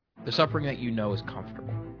the suffering that you know is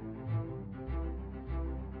comfortable.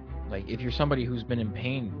 Like, if you're somebody who's been in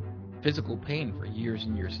pain, physical pain for years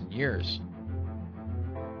and years and years,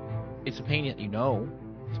 it's a pain that you know,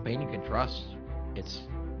 it's a pain you can trust, it's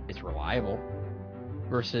reliable,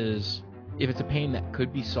 versus if it's a pain that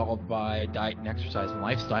could be solved by diet and exercise and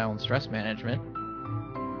lifestyle and stress management,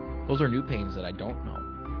 those are new pains that I don't know.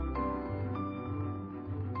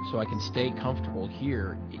 So I can stay comfortable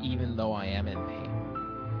here even though I am in pain.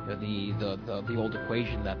 The old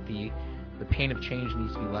equation that the pain of change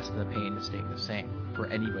needs to be less than the pain of staying the same for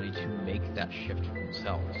anybody to make that shift for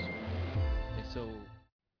themselves. And so,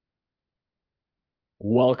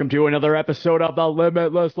 Welcome to another episode of the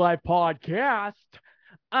Limitless Life Podcast.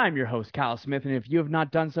 I'm your host, Kyle Smith, and if you have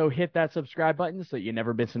not done so, hit that subscribe button so you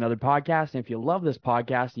never miss another podcast. And if you love this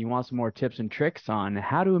podcast and you want some more tips and tricks on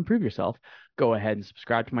how to improve yourself, go ahead and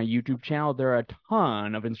subscribe to my YouTube channel. There are a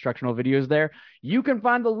ton of instructional videos there. You can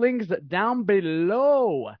find the links down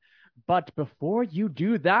below. But before you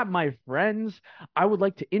do that, my friends, I would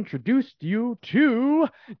like to introduce you to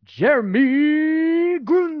Jeremy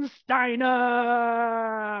Grunsteiner.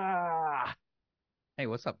 hey,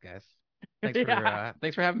 what's up, guys? Yeah.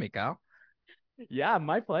 Thanks for having me, Kyle. Yeah,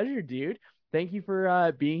 my pleasure, dude. Thank you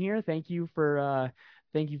for being here. Thank you for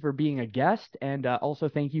being a guest, and also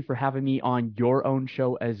thank you for having me on your own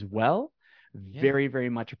show as well. Yeah, Very, very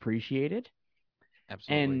much appreciated.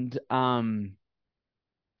 absolutely. And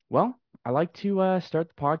well, I like to start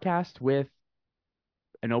the podcast with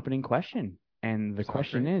an opening question, and the Sounds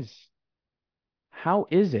question great. is, how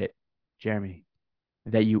is it, Jeremy,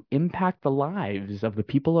 that you impact the lives of the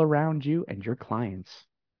people around you and your clients?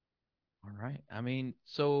 All right. I mean,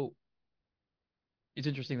 so it's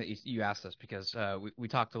interesting that you asked this because we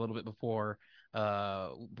talked a little bit before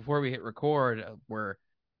we hit record, where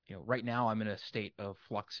right now I'm in a state of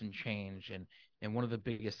flux and change, and one of the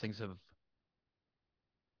biggest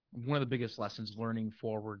lessons learning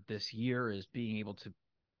forward this year is being able to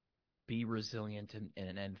be resilient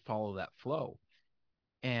and follow that flow.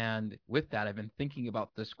 And with that, I've been thinking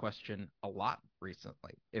about this question a lot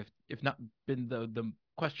recently, if not been the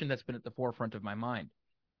question that's been at the forefront of my mind.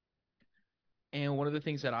 And one of the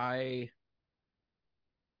ways that I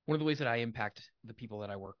impact the people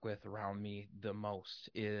that I work with around me the most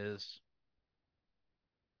is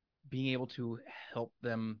being able to help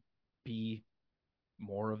them be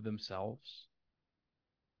more of themselves,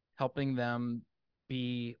 helping them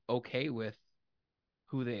be okay with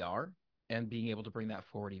who they are and being able to bring that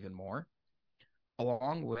forward even more,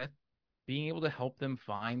 along with being able to help them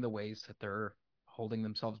find the ways that they're holding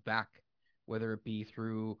themselves back, whether it be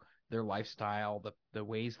through their lifestyle, the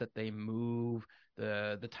ways that they move,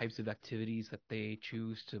 the types of activities that they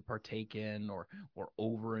choose to partake in or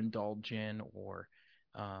overindulge in, or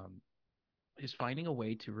um, is finding a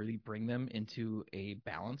way to really bring them into a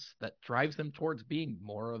balance that drives them towards being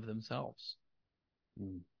more of themselves.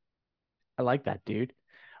 Mm. I like that, dude.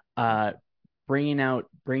 Yeah. Uh, bringing out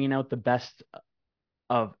the best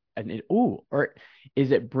of or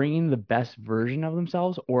is it bringing the best version of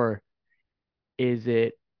themselves, or is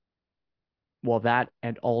it, well, that,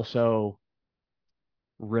 and also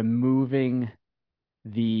removing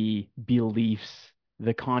the beliefs,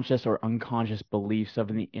 the conscious or unconscious beliefs of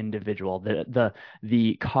the individual, the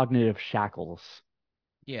cognitive shackles.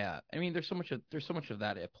 Yeah, I mean, there's so much of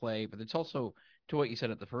that at play, but it's also to what you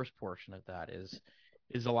said at the first portion of that is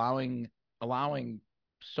allowing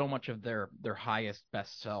so much of their highest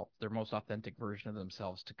best self, their most authentic version of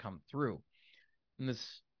themselves to come through. And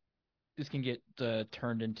this can get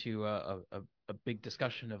turned into a big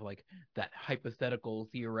discussion of like that hypothetical,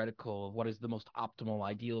 theoretical of what is the most optimal,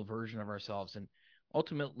 ideal version of ourselves. And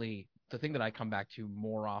ultimately, the thing that I come back to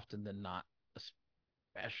more often than not,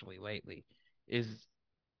 especially lately, is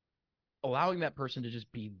allowing that person to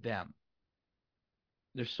just be them.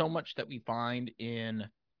 There's so much that we find in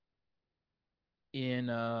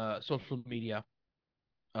social media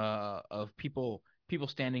of people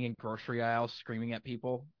standing in grocery aisles screaming at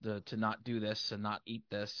people to not do this and not eat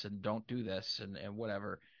this and don't do this and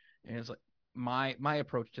whatever. And it's like my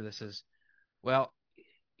approach to this is, well,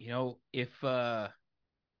 if that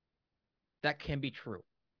can be true.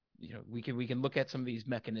 We can look at some of these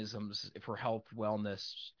mechanisms for health,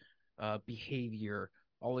 wellness, behavior,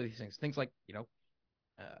 all of these things like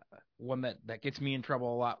one that gets me in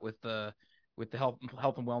trouble a lot with the health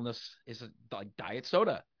and wellness is like diet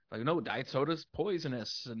soda. Like, no, diet soda is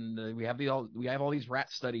poisonous, and we have all these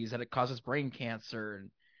rat studies that it causes brain cancer.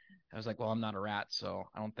 And I was like, well, I'm not a rat, so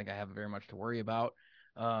I don't think I have very much to worry about.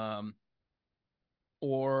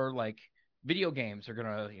 Or like video games are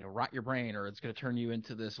gonna rot your brain, or it's gonna turn you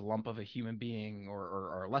into this lump of a human being,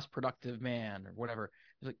 or a less productive man, or whatever.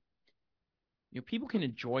 It's like, people can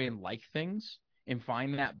enjoy and like things and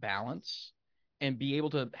find that balance and be able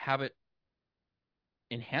to have it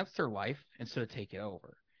enhance their life instead of take it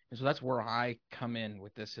over. And so that's where I come in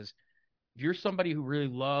with this: is if you're somebody who really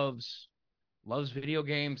loves video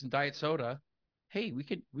games and diet soda, hey, we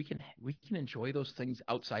can enjoy those things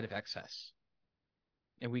outside of excess,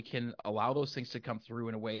 and we can allow those things to come through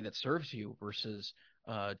in a way that serves you versus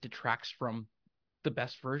detracts from the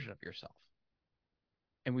best version of yourself.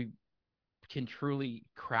 And we can truly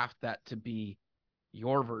craft that to be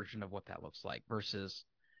your version of what that looks like versus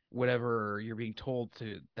whatever you're being told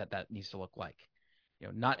to that needs to look like.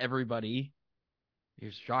 Not everybody,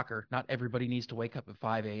 here's a shocker, not everybody needs to wake up at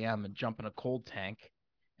 5 a.m. and jump in a cold tank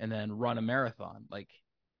and then run a marathon. Like,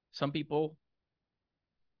 some people,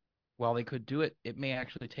 while they could do it, it may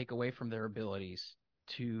actually take away from their abilities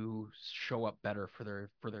to show up better for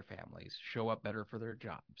their families, show up better for their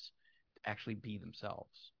jobs, actually be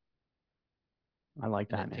themselves. I like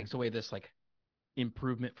And that, it man. takes away this like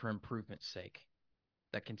improvement for improvement's sake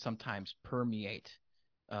that can sometimes permeate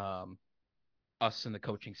um, us in the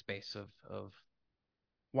coaching space of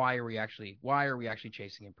why are we actually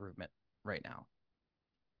chasing improvement right now?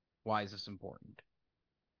 Why is this important?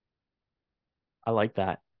 I like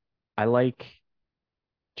that. I like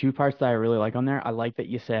two parts that I really like on there. I like that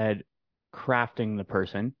you said crafting the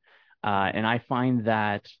person. Mm-hmm. And I find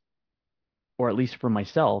that, or at least for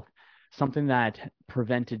myself, something that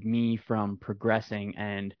prevented me from progressing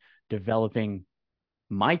and developing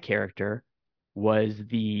my character was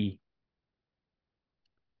the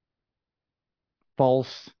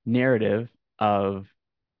false narrative of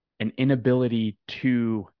an inability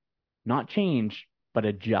to not change, but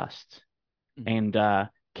adjust Mm-hmm. and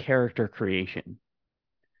character creation.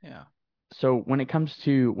 Yeah. So when it comes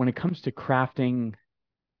to crafting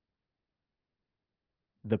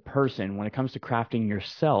the person, when it comes to crafting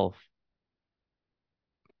yourself,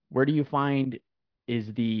 where do you find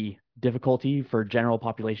is the difficulty for general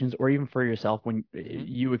populations or even for yourself when Mm-hmm.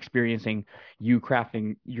 you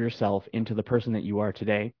crafting yourself into the person that you are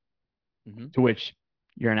today, Mm-hmm. to which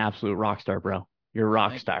you're an absolute rock star, bro. You're a rock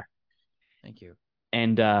Thank you. star. Thank you.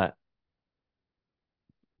 And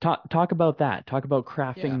talk about that. Talk about Yeah,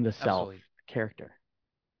 crafting the self absolutely. character.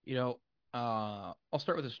 I'll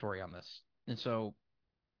start with a story on this. And so,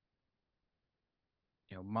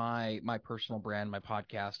 my personal brand, my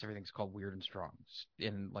podcast, everything's called Weird and Strong.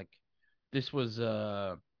 And like, this was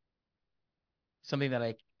something that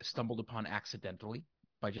I stumbled upon accidentally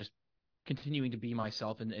by just continuing to be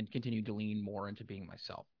myself and continuing to lean more into being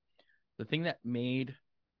myself. The thing that made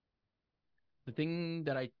the thing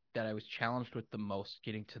that I was challenged with the most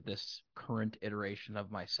getting to this current iteration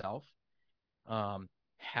of myself um,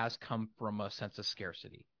 has come from a sense of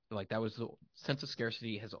scarcity. Like, that was the sense of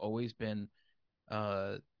scarcity has always been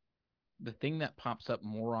uh, the thing that pops up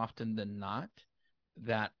more often than not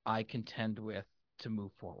that I contend with to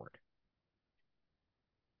move forward.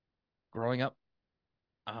 Growing up,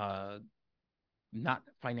 uh, not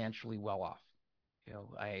financially well off.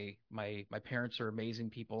 My parents are amazing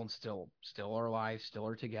people and still are alive, still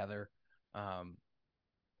are together. Um,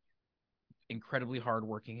 Incredibly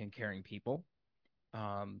hardworking and caring people.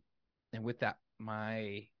 Um, and with that,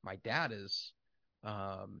 my dad is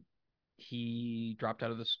um, he dropped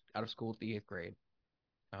out of school at the eighth grade.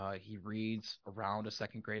 He reads around a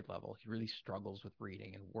second grade level. He really struggles with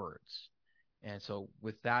reading and words. And so,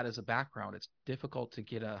 with that as a background, it's difficult to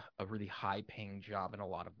get a really high paying job in a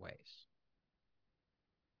lot of ways.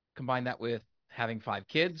 Combine that with having five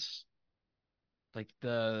kids, like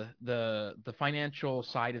the financial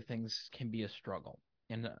side of things can be a struggle.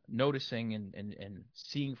 And noticing and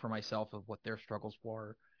seeing for myself of what their struggles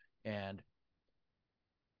were and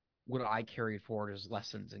what I carried forward as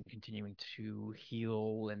lessons and continuing to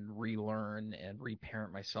heal and relearn and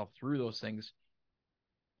reparent myself through those things.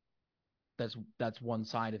 That's one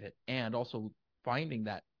side of it. And also finding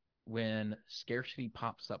that when scarcity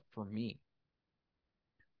pops up for me,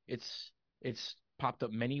 it's popped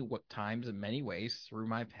up many times in many ways through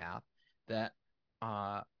my path that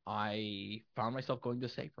I found myself going the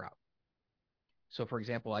safe route. So, for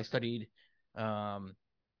example, um,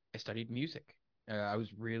 I studied music. I was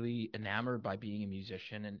really enamored by being a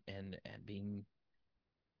musician and being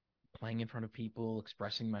playing in front of people,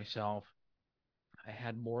 expressing myself. I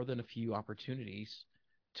had more than a few opportunities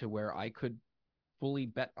to where I could fully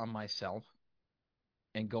bet on myself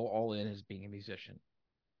and go all in as being a musician.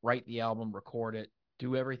 Write the album, record it,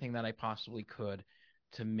 do everything that I possibly could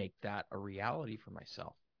to make that a reality for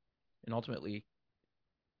myself. And ultimately,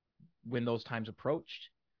 when those times approached,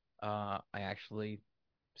 I actually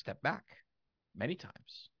stepped back many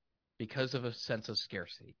times because of a sense of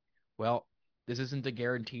scarcity. Well, this isn't a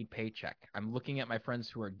guaranteed paycheck. I'm looking at my friends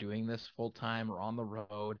who are doing this full time or on the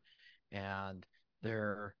road, and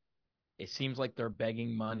they're it seems like they're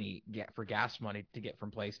begging money for gas money to get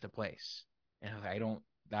from place to place. And I don't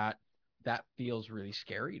that that feels really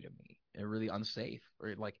scary to me and really unsafe,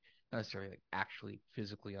 or like not necessarily like actually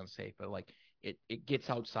physically unsafe, but like it gets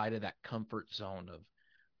outside of that comfort zone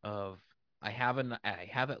of I have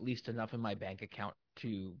at least enough in my bank account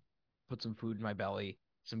to put some food in my belly,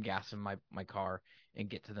 some gas in my car, and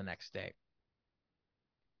get to the next day.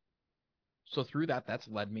 So through that, that's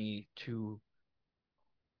led me to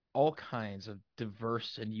all kinds of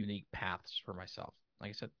diverse and unique paths for myself. Like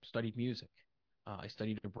I said, studied music. I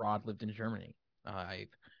studied abroad, lived in Germany. I've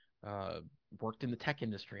worked in the tech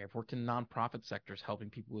industry. I've worked in nonprofit sectors helping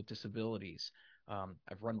people with disabilities.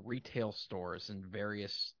 I've run retail stores in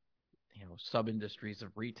various, sub industries of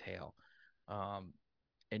retail. Um,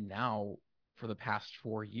 and now, for the past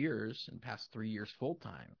 4 years and past 3 years full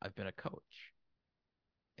time, I've been a coach.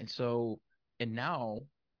 And so, and now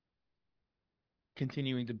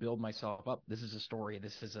continuing to build myself up. This is a story.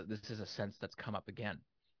 This is a sense that's come up again.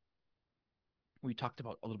 We talked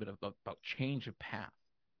about a little bit about change of path.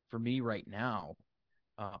 For me right now,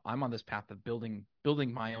 I'm on this path of building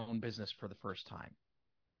my own business for the first time.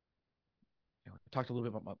 I talked a little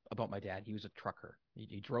bit about my dad. He was a trucker.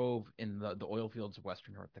 He drove in the oil fields of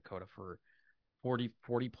Western North Dakota for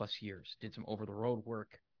 40 plus years. Did some over the road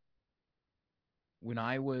work. When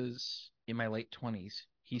I was in my late 20s,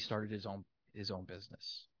 he started his own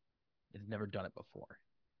business. He'd never done it before.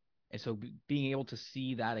 And so being able to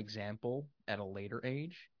see that example at a later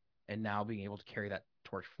age and now being able to carry that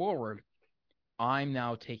torch forward, I'm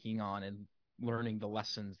now taking on and learning the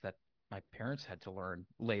lessons that my parents had to learn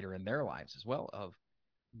later in their lives as well of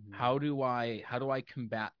Mhm. how do I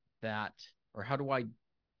combat that, or how do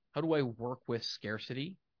I work with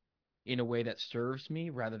scarcity in a way that serves me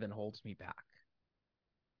rather than holds me back.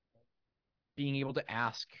 Being able to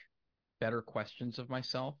ask better questions of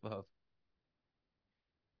myself of,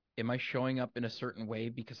 am I showing up in a certain way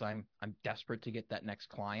because I'm desperate to get that next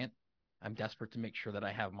client? I'm desperate to make sure that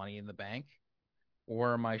I have money in the bank,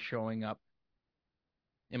 or am I showing up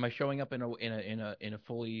in a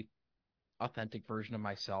fully authentic version of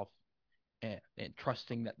myself, and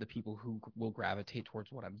trusting that the people who will gravitate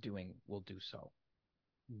towards what I'm doing will do so.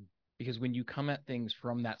 Because when you come at things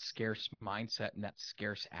from that scarce mindset and that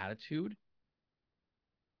scarce attitude,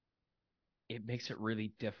 it makes it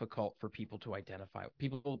really difficult for people to identify.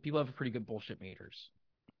 People have pretty good bullshit meters,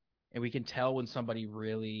 and we can tell when somebody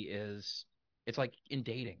really is. It's like in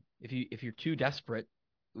dating. If you're too desperate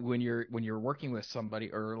when you're working with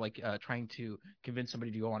somebody, or like trying to convince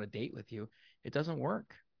somebody to go on a date with you, it doesn't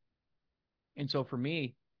work. And so for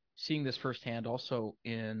me, seeing this firsthand also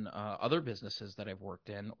in other businesses that I've worked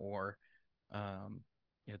in, or um,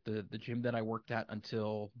 the gym that I worked at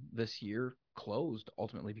until this year closed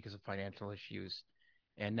ultimately because of financial issues,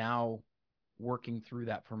 and now working through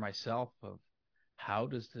that for myself of how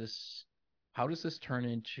does this how does this turn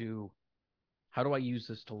into, how do I use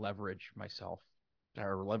this to leverage myself,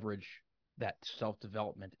 or leverage that self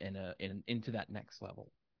development into that next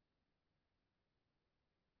level.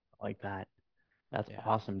 Like that. That's Yeah,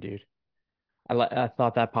 awesome, dude. I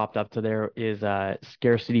thought that popped up to there is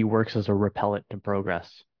scarcity works as a repellent to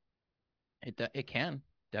progress. it can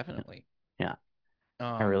Yeah, definitely. yeah,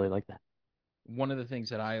 I um really like that. One of the things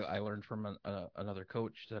that I learned from another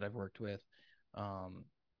coach that I've worked with, um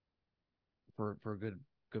for a good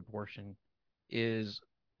portion, is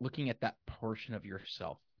looking at that portion of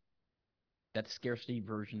yourself, that scarcity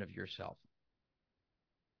version of yourself.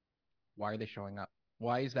 Why are they showing up?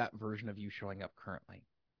 Why is that version of you showing up currently?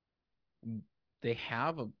 They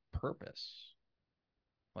have a purpose.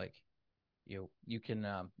 Like, you can,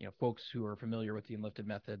 folks who are familiar with the Enlifted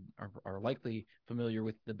method are likely familiar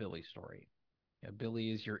with the Billy story.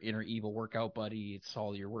 Billy is your inner evil workout buddy. It's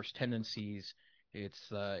all your worst tendencies. It's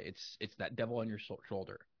that devil on your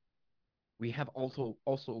shoulder. We have also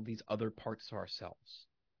these other parts to ourselves.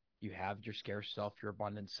 You have your scarce self, your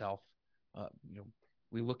abundant self. Uh, you know,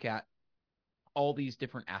 we look at all these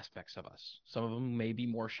different aspects of us. Some of them may be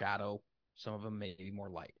more shadow, some of them may be more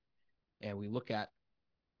light. And we look at,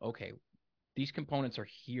 okay, these components are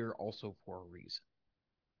here also for a reason.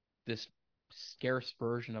 This scarce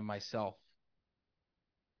version of myself,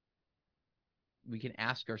 we can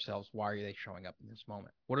ask ourselves, why are they showing up in this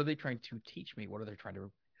moment? What are they trying to teach me? What are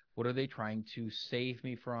they trying to save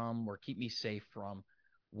me from or keep me safe from?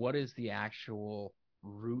 What is the actual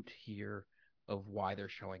root here of why they're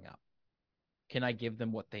showing up? Can I give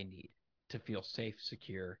them what they need to feel safe,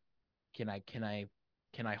 secure? Can I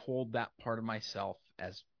hold that part of myself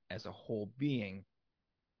as a whole being,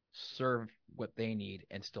 serve what they need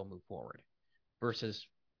and still move forward versus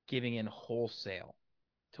giving in wholesale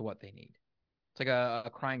to what they need. It's like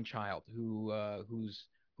a crying child who's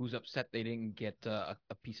upset they didn't get a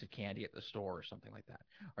piece of candy at the store or something like that.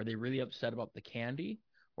 Are they really upset about the candy,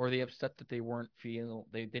 or are they upset that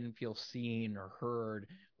they didn't feel seen or heard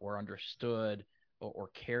or understood or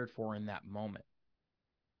cared for in that moment?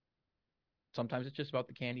 Sometimes it's just about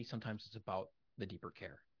the candy. Sometimes it's about the deeper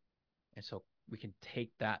care. And so we can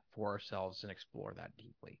take that for ourselves and explore that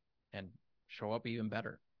deeply and show up even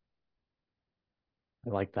better. I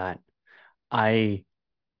like that. I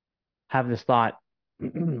have this thought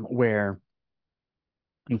where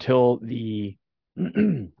until the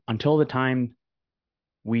until the time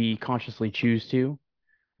we consciously choose to,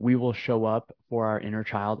 we will show up for our inner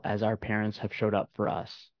child as our parents have showed up for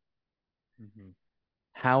us. Mm-hmm.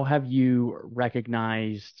 How have you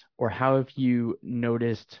recognized or how have you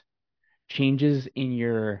noticed changes in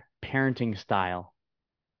your parenting style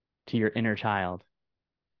to your inner child?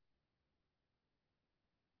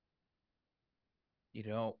 You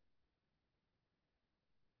know,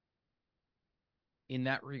 in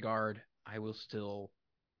that regard, I will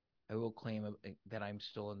claim that I'm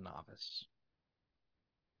still a novice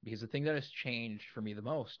because the thing that has changed for me the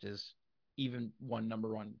most is even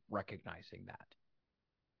number one recognizing that,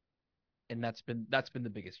 and that's been the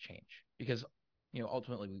biggest change because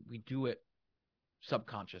ultimately we do it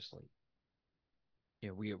subconsciously.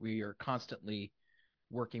 We are constantly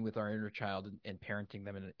working with our inner child and parenting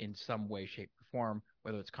them in some way, shape, or form,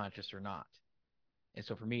 whether it's conscious or not. And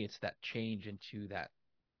so for me, it's that change into that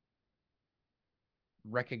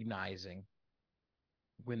recognizing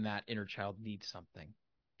when that inner child needs something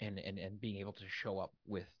and being able to show up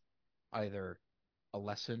with either a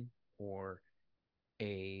lesson or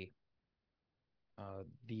a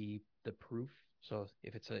the proof. So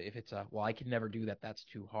if it's a well, I can never do that, that's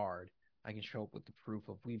too hard, I can show up with the proof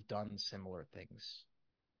of we've done similar things.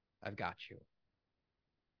 I've got you.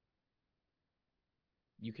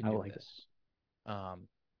 You can I do like it. this.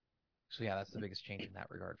 So yeah, that's the biggest change in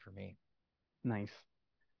that regard for me. Nice.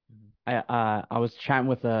 Mm-hmm. I was chatting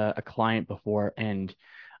with a client before and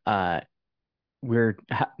uh we're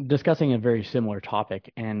discussing a very similar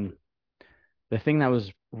topic, and the thing that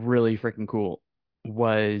was really freaking cool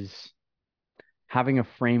was having a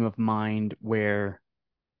frame of mind where,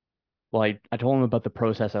 well, I told him about the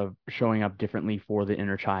process of showing up differently for the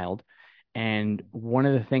inner child. And one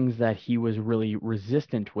of the things that he was really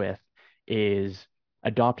resistant with is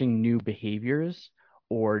adopting new behaviors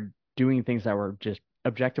or doing things that were just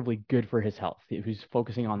objectively good for his health. He was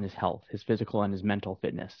focusing on his health, his physical and his mental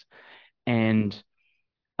fitness. Mm-hmm. And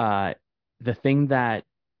uh, the thing that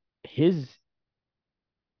his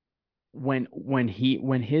when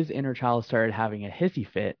his inner child started having a hissy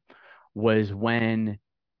fit was when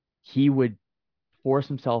he would force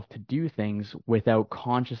himself to do things without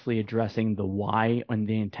consciously addressing the why and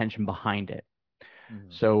the intention behind it. Mm-hmm.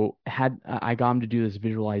 So had I got him to do this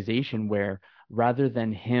visualization where rather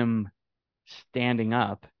than him standing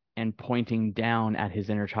up and pointing down at his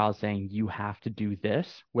inner child saying, you have to do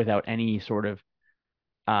this without any sort of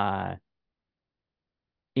uh,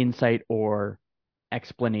 insight or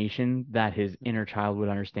explanation that his inner child would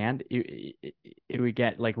understand, it would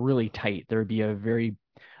get like really tight. There would be a very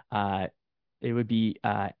uh it would be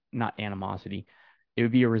not animosity. It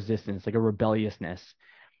would be a resistance, like a rebelliousness.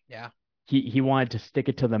 Yeah. He wanted to stick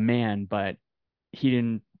it to the man, but he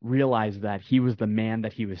didn't realize that he was the man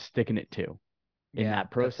that he was sticking it to in Yeah, that that's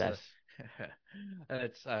a process.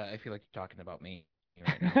 that's I feel like you're talking about me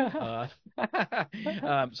right now.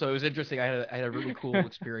 So it was interesting. I had a really cool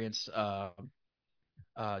experience. Uh,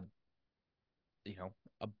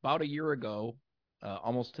 about a year ago,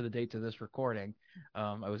 almost to the date of this recording,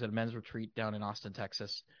 I was at a men's retreat down in Austin,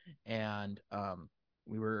 Texas, and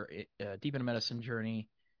we were deep in a medicine journey.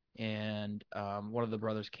 And one of the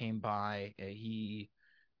brothers came by. He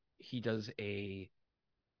does a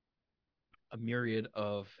myriad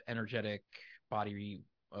of energetic body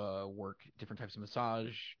work, different types of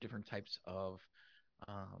massage, different types of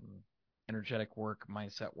um, energetic work,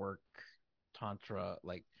 mindset work, tantra,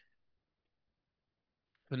 like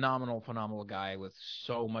phenomenal guy with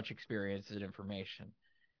so much experience and information.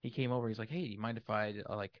 He came over. He's like, "Hey, do you mind if I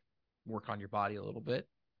like work on your body a little bit?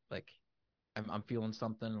 Like, I'm feeling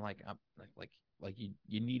something. Like, I'm like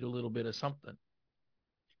you need a little bit of something."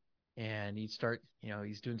 And he'd start,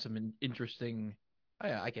 he's doing some interesting.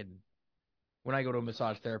 I can when I go to a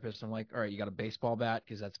massage therapist, I'm like, all right, you got a baseball bat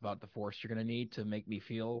because that's about the force you're gonna need to make me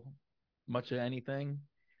feel much of anything.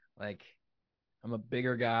 Like I'm a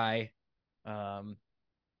bigger guy. Um,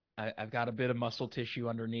 I've got a bit of muscle tissue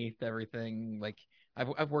underneath everything. Like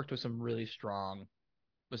I've worked with some really strong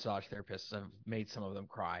massage therapists. I've made some of them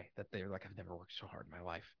cry that they're like, I've never worked so hard in my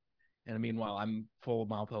life. And meanwhile, I'm full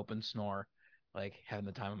mouth open, snore, like having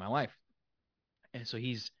the time of my life. And so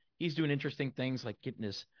he's doing interesting things like getting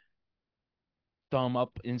his thumb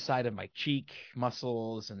up inside of my cheek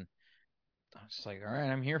muscles, and I was just like, all right,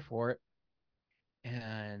 I'm here for it.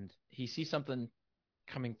 And he sees something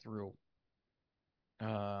coming through,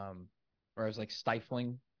 or I was like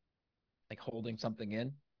stifling, like holding something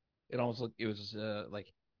in. It almost looked, it was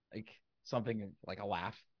like something like a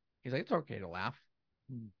laugh. He's like, it's okay to laugh.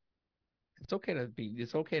 It's okay to be.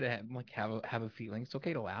 It's okay to have a feeling. It's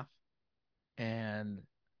okay to laugh. And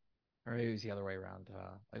or maybe it was the other way around.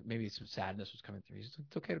 Like maybe some sadness was coming through. He's like,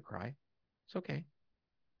 it's okay to cry. It's okay.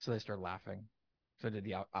 So they started laughing. So I did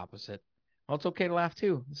the opposite. Well, it's okay to laugh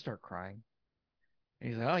too. And start crying. And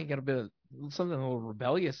he's like, oh, you got a bit of something a little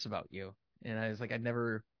rebellious about you. And I was like, I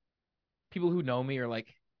never. People who know me are like,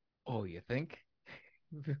 oh, you think?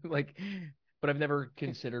 Like, but I've never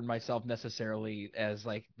considered myself necessarily as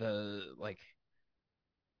like the like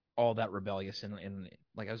all that rebellious and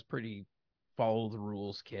like I was pretty follow the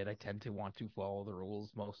rules kid. I tend to want to follow the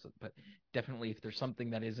rules most of, but definitely if there's something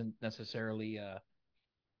that isn't necessarily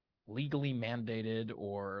legally mandated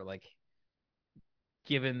or like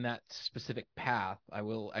given that specific path, I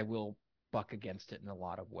will buck against it in a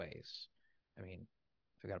lot of ways. I mean,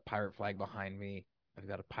 I've got a pirate flag behind me. I've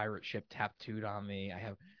got a pirate ship tattooed on me. I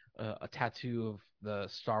have a tattoo of the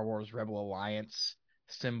Star Wars Rebel Alliance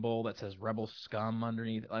symbol that says Rebel Scum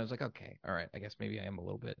underneath. I was like, okay, all right, I guess maybe I am a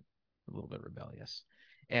little bit rebellious,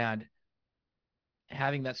 and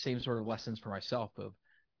having that same sort of lessons for myself of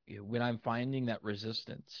when I'm finding that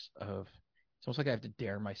resistance of it's almost like I have to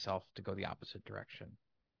dare myself to go the opposite direction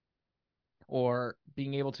or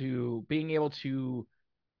being able to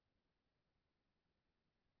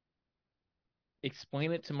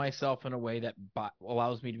explain it to myself in a way that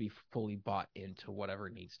allows me to be fully bought into whatever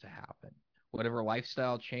needs to happen, whatever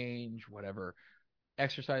lifestyle change, whatever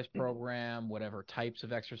exercise program, whatever types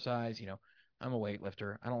of exercise. I'm a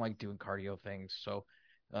weightlifter. I don't like doing cardio things. So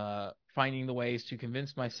finding the ways to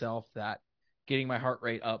convince myself that getting my heart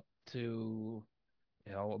rate up to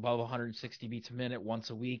above 160 beats a minute once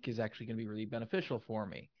a week is actually going to be really beneficial for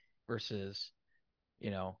me versus you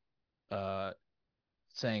know uh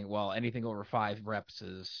saying, well, anything over 5 reps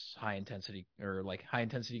is high intensity or like high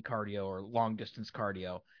intensity cardio or long distance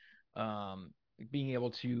cardio. Um, Being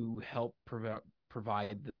able to help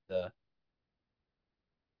provide the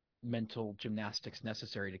mental gymnastics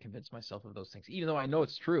necessary to convince myself of those things, even though I know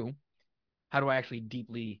it's true. How do I actually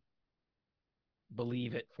deeply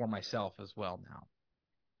believe it for myself as well now?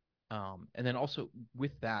 And then also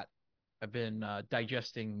with that, I've been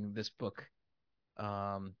digesting this book,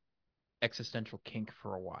 um, Existential Kink,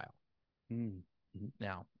 for a while Mm-hmm.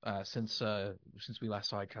 now, since we last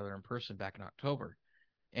saw each other in person back in October,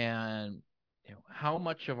 and how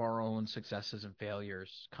much of our own successes and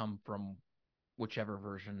failures come from whichever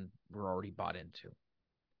version we're already bought into.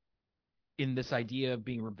 In this idea of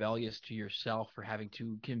being rebellious to yourself or having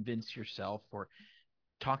to convince yourself or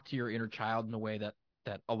talk to your inner child in a way that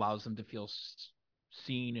allows them to feel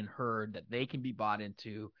seen and heard, that they can be bought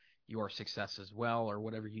into your success as well, or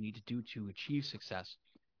whatever you need to do to achieve success.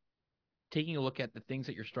 Taking a look at the things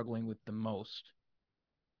that you're struggling with the most,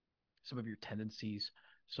 some of your tendencies,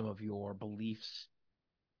 some of your beliefs,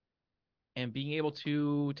 and being able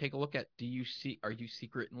to take a look at, are you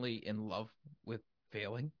secretly in love with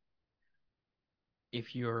failing?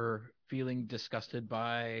 If you're feeling disgusted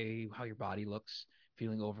by how your body looks,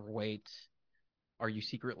 feeling overweight, are you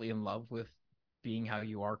secretly in love with being how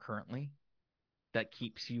you are currently? That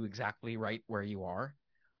keeps you exactly right where you are?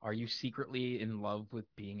 Are you secretly in love with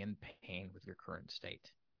being in pain with your current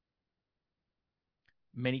state?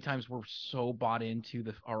 Many times we're so bought into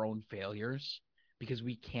our own failures because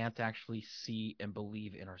we can't actually see and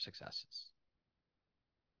believe in our successes.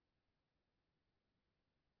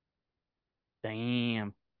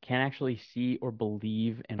 Damn. Can't actually see or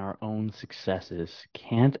believe in our own successes.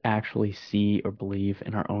 Can't actually see or believe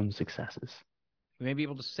in our own successes. We may be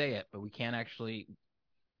able to say it, but we can't actually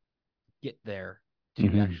get there to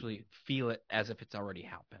Hmm. actually feel it as if it's already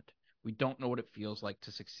happened. We don't know what it feels like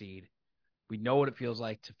to succeed. We know what it feels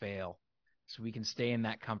like to fail. So we can stay in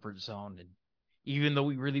that comfort zone. And even though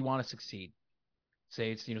we really want to succeed,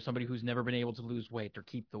 say it's somebody who's never been able to lose weight or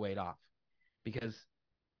keep the weight off because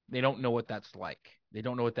they don't know what that's like. They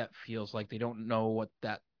don't know what that feels like. They don't know what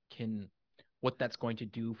that's going to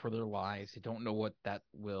do for their lives. They don't know what that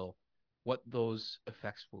will what those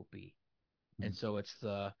effects will be. And so it's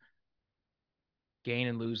the gain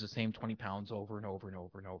and lose the same 20 pounds over and over and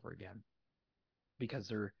over and over again because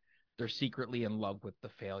they're secretly in love with the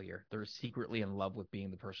failure. They're secretly in love with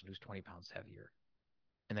being the person who's 20 pounds heavier.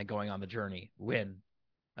 And then going on the journey, win,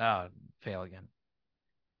 fail again,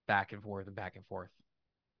 back and forth and back and forth.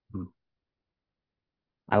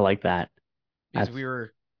 I like that. Because That's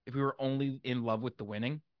if we were only in love with the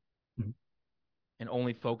winning and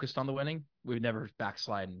only focused on the winning, we would never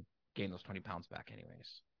backslide and gain those 20 pounds back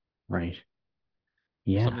anyways. right.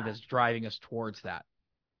 Something Yeah. that's driving us towards that.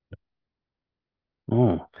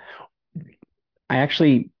 Oh, I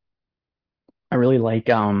actually, I really like,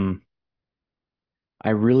 I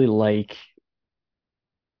really like,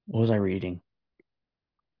 what was I reading?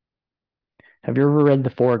 Have you ever read The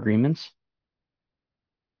Four Agreements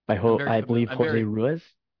by I'm very I familiar. believe Jose Ruiz?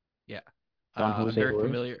 Yeah. Don I'm Jose very Ruiz?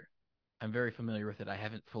 familiar. I'm very familiar with it. I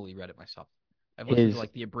haven't fully read it myself. I've listened to His,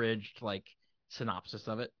 like the abridged like synopsis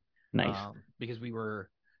of it, nice. because we were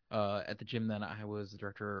at the gym that I was the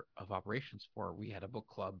director of operations for. We had a book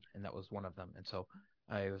club, and that was one of them. And so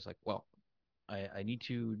I was like, well, I need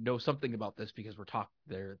to know something about this because we're talk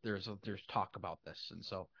there. There's talk about this, and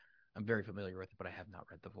so I'm very familiar with it, but I have not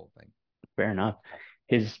read the full thing. Fair enough.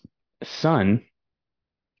 His son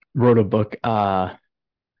wrote a book, where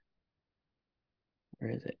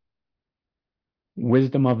is it?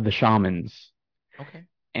 Wisdom of the Shamans. Okay.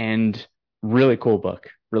 And really cool book.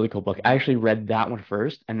 Really cool book. I Mm-hmm. actually read that one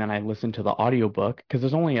first and then I listened to the audiobook because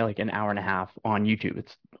there's only like an hour and a half on YouTube.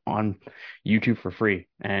 It's on YouTube for free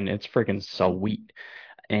and it's freaking sweet.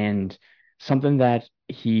 And something that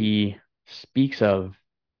he speaks of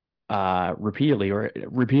repeatedly or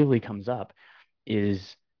it repeatedly comes up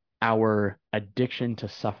is our addiction to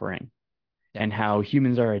suffering Yeah. and how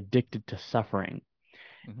humans are addicted to suffering.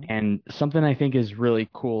 Mm-hmm. And something I think is really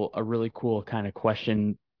cool, a really cool kind of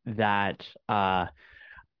question that I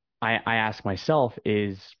ask myself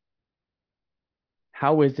is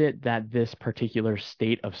how is it that this particular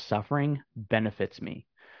state of suffering benefits me?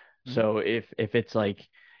 Mm-hmm. So if it's like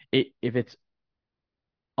if it's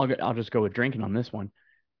I'll just go with drinking on this one.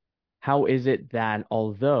 How is it that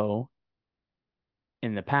although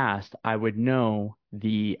in the past I would know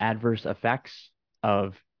the adverse effects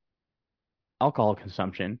of alcohol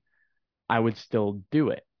consumption, I would still do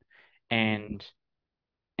it. Mm-hmm. And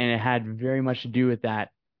and it had very much to do with that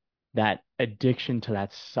addiction to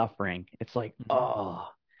that suffering. It's like, Mm-hmm. oh,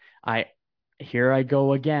 I here I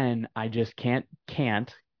go again. I just can't,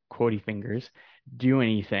 quotey fingers, do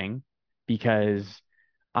anything because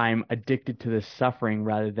I'm addicted to the suffering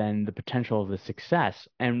rather than the potential of the success.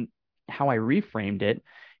 And how I reframed it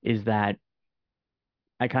is that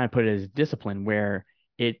I kind of put it as discipline, where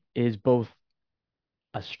it is both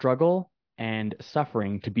a struggle and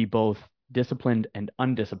suffering to be both disciplined and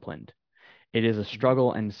undisciplined. It is a Mm-hmm.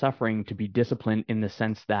 struggle and suffering to be disciplined in the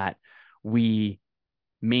sense that we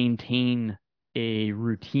maintain a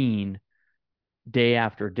routine day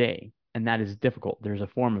after day, and that is difficult. There's a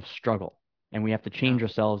form of struggle, and we have to Yeah. change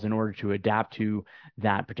ourselves in order to adapt to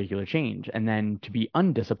that particular change. And then to be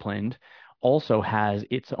undisciplined also has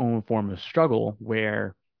its own form of struggle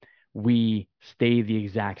where we stay the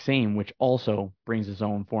exact same, which also brings its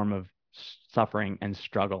own form of suffering and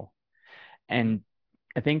struggle. Mm-hmm. And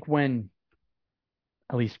I think when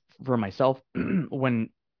at least for myself, when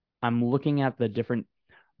I'm looking at the different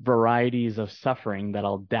varieties of suffering that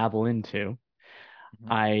I'll dabble into,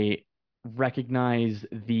 Mm-hmm. I recognize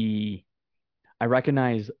the I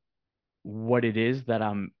recognize what it is that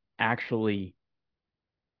I'm actually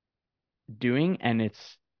doing, and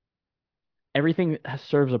it's everything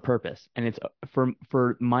serves a purpose, and it's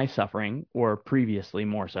for my suffering, or previously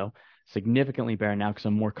more so, significantly better now because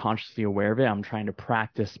I'm more consciously aware of it. I'm trying to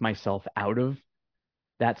practice myself out of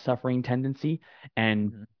that suffering tendency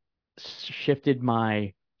and Mm-hmm. shifted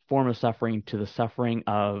my form of suffering to the suffering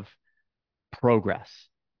of progress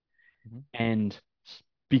Mm-hmm. and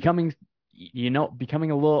becoming becoming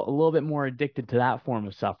a little bit more addicted to that form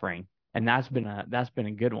of suffering, and that's been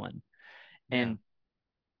a good one. Yeah. And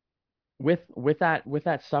with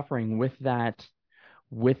that suffering, with that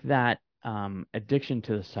addiction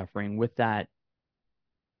to the suffering, with that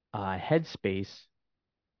headspace,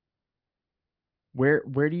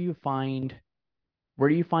 where do you find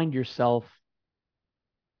yourself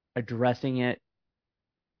addressing it,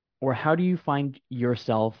 or how do you find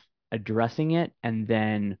yourself addressing it and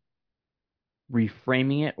then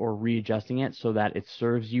reframing it or readjusting it so that it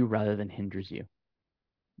serves you rather than hinders you?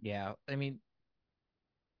 Yeah. I mean,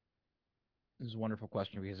 this is a wonderful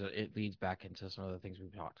question because it leads back into some of the things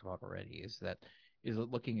we've talked about already. Is that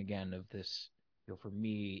looking again of this, for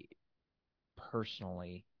me,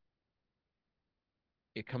 personally,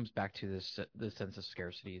 it comes back to this sense of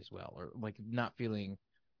scarcity as well, or like not feeling.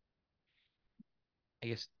 I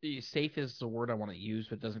guess safe is the word I want to use,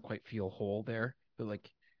 but it doesn't quite feel whole there. But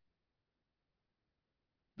like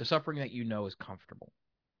the suffering that you know is comfortable.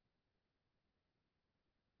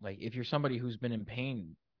 Like if you're somebody who's been in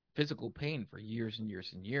pain, physical pain for years and years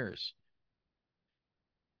and years,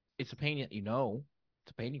 it's a pain that you know,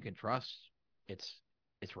 it's a pain you can trust. It's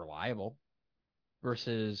it's reliable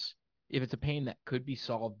versus if it's a pain that could be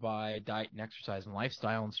solved by diet and exercise and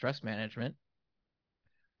lifestyle and stress management,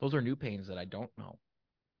 those are new pains that I don't know.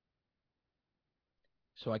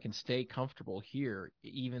 So I can stay comfortable here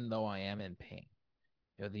even though I am in pain.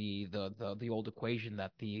 You know, the old equation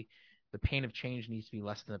that the pain of change needs to be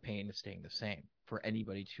less than the pain of staying the same for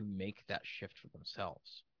anybody to make that shift for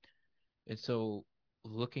themselves. And so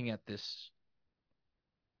looking at this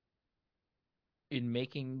in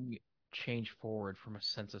making change forward from a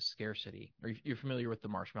sense of scarcity. You're familiar with the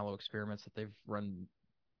marshmallow experiments that they've run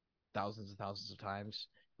thousands and thousands of times,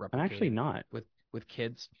 I'm actually replicated not. with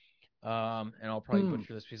kids. And I'll probably Hmm.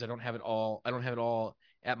 butcher this because I don't have it all. I don't have it all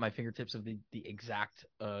at my fingertips of the exact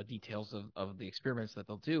details of the experiments that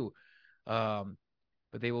they'll do. Um,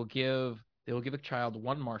 but they will give a child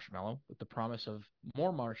one marshmallow with the promise of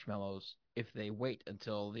more marshmallows if they wait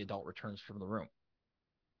until the adult returns from the room.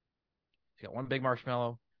 So you got one big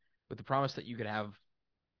marshmallow with the promise that you could have,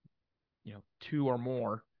 two or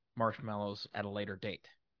more marshmallows at a later date.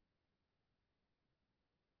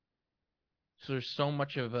 So there's so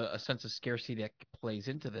much of a sense of scarcity that plays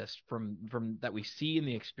into this from that we see in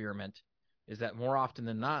the experiment is that more often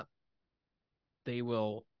than not they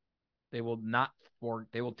will they will not for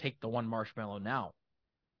they will take the one marshmallow now.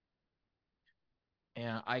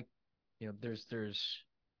 And there's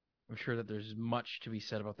I'm sure that there's much to be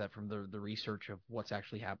said about that from the research of what's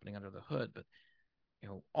actually happening under the hood, but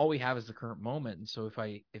all we have is the current moment. And so if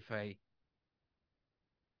I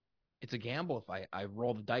it's a gamble if I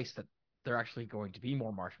roll the dice that there are actually going to be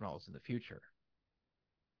more marshmallows in the future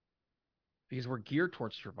because we're geared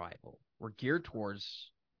towards survival.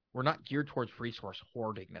 We're not geared towards resource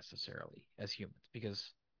hoarding necessarily as humans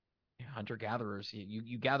because hunter gatherers,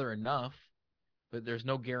 you gather enough, but there's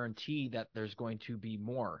no guarantee that there's going to be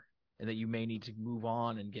more and that you may need to move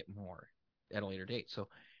on and get more at a later date. So,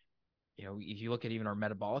 if you look at even our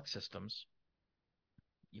metabolic systems,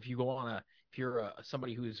 if you go on a if you're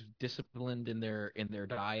somebody who's disciplined in their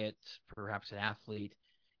diet, perhaps an athlete,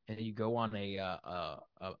 and you go on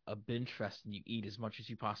a binge fest and you eat as much as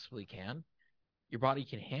you possibly can, your body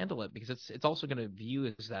can handle it because it's also going to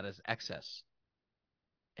view as that as excess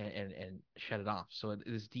and shut it off. So at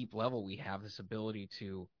this deep level, we have this ability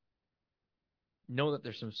to know that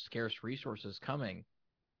there's some scarce resources coming,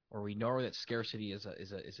 or we know that scarcity is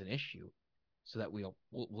an issue, so that we'll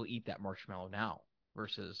eat that marshmallow now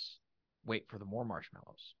versus wait for the more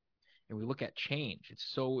marshmallows. And we look at change.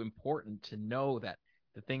 It's so important to know that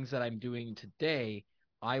the things that I'm doing today,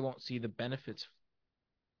 I won't see the benefits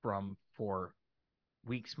from for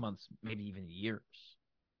weeks, months, maybe even years.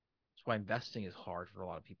 That's why investing is hard for a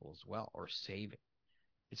lot of people as well, or saving.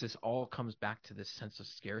 It's this all comes back to this sense of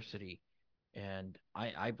scarcity. And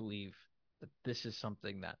I believe that this is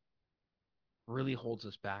something that really holds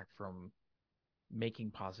us back from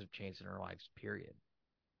making positive change in our lives, period.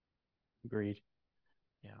 Agreed.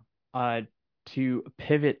 Yeah. Uh, to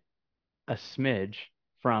pivot a smidge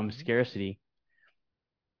from Mm-hmm. scarcity,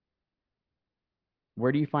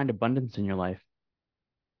 where do you find abundance in your life?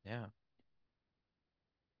 Yeah.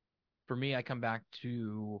 For me, I come back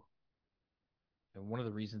to one of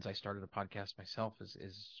the reasons I started a podcast myself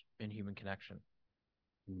is in human connection.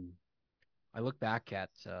 Mm. I look back at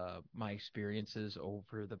my experiences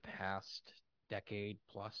over the past decade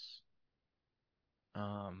plus.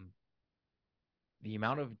 Um, the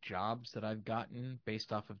amount of jobs that I've gotten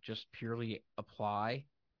based off of just purely apply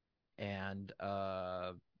and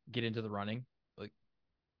get into the running. Like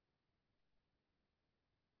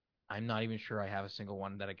I'm not even sure I have a single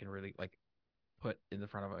one that I can really like put in the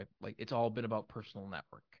front of it. Like it's all been about personal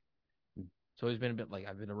network. So it's been a bit like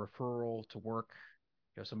I've been a referral to work.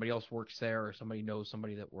 Somebody else works there or somebody knows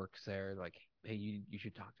somebody that works there. Like, hey, you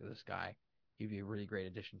should talk to this guy. He'd be a really great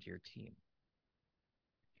addition to your team.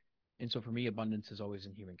 And so for me, abundance is always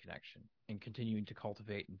in human connection and continuing to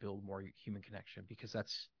cultivate and build more human connection because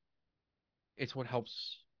it's what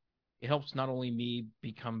helps. It helps not only me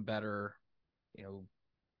become better, you know,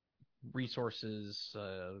 resources,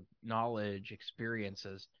 knowledge,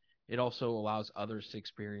 experiences. It also allows others to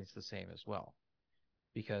experience the same as well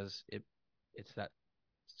because it's that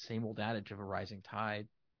same old adage of a rising tide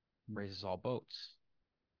raises all boats.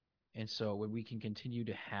 And so when we can continue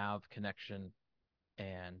to have connection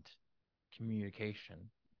and communication,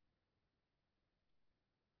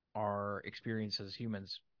 our experience as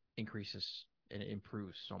humans increases and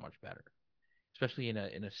improves so much better, especially in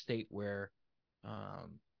a state where,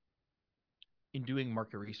 um, in doing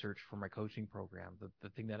market research for my coaching program, the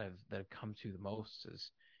thing that I've come to the most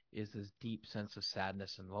is this deep sense of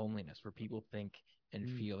sadness and loneliness where people think and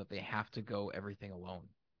Mm. feel that they have to go everything alone,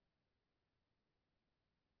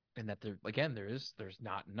 and that there's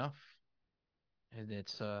not enough, and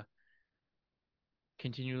it's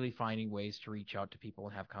continually finding ways to reach out to people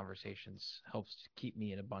and have conversations helps keep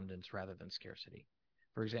me in abundance rather than scarcity.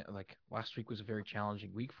 For example, like last week was a very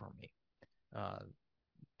challenging week for me. Uh,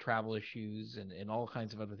 Travel issues and all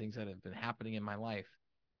kinds of other things that have been happening in my life.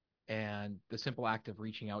 And the simple act of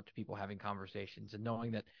reaching out to people, having conversations, and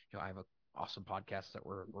knowing that I have an awesome podcast that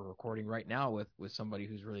we're recording right now with somebody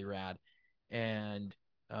who's really rad. And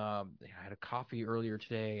I had a coffee earlier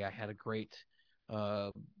today. I had a great uh,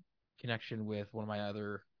 connection with one of my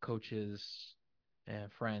other coaches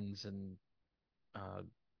and friends, and uh,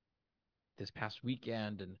 this past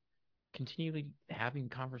weekend, and continually having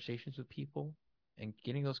conversations with people and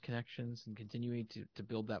getting those connections and continuing to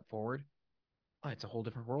build that forward. Oh, it's a whole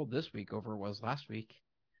different world this week over it was last week.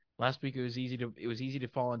 Last week it was easy to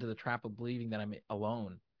fall into the trap of believing that I'm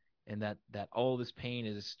alone, and that all this pain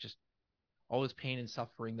and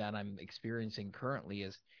suffering that I'm experiencing currently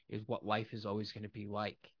is what life is always going to be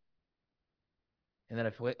like. And that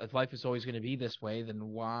if life is always going to be this way, then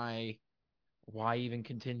why even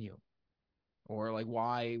continue? Or like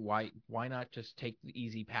why not just take the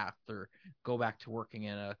easy path or go back to working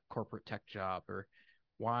in a corporate tech job? Or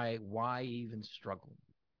why even struggle?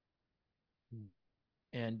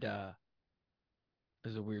 And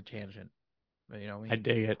there's a weird tangent, but you know I me.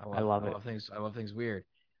 dig it. I I love love I it. love things I love things weird.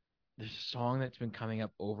 There's a song that's been coming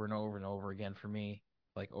up over and over and over again for me,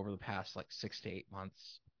 like over the past like 6 to 8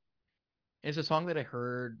 months. It's a song that I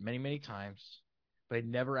heard many times, but I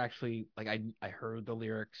never actually like I heard the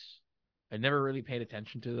lyrics. I never really paid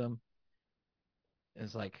attention to them.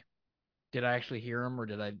 It's like, did I actually hear them or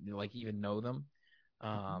did I like even know them?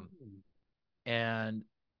 Um, and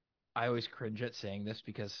I always cringe at saying this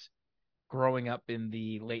because growing up in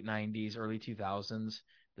the late 90s, early 2000s,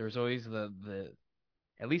 there was always the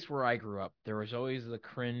at least where I grew up, there's always the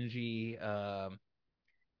cringy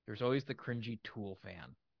Tool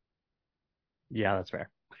fan. Yeah, that's fair.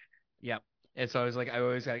 Yep. And so I was like, I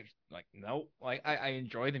always like no, like I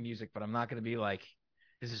enjoy the music, but I'm not gonna be like,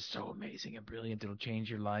 this is so amazing and brilliant, it'll change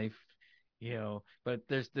your life, you know. But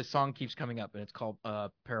there's this song keeps coming up, and it's called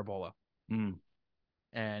Parabola, Mm.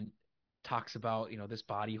 and talks about this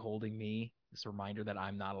body holding me, this reminder that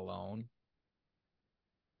I'm not alone,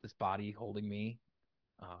 this body holding me,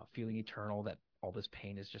 feeling eternal, that all this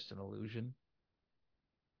pain is just an illusion,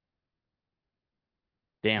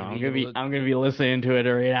 Damn, and being able to, I'm gonna be listening to it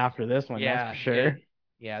right after this one. That's for yeah, yeah, sure.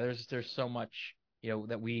 yeah. There's so much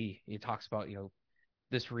that it talks about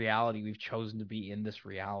this reality we've chosen to be in this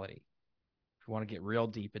reality. If we want to get real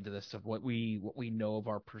deep into this of what we know of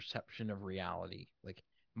our perception of reality, like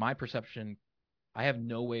my perception, I have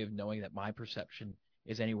no way of knowing that my perception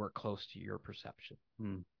is anywhere close to your perception.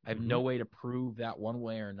 Mm. I have Hmm. no way to prove that one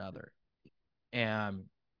way or another. And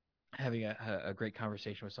having a great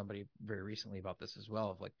conversation with somebody very recently about this as well,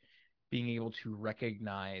 of like being able to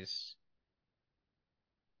recognize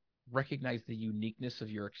the uniqueness of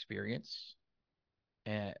your experience,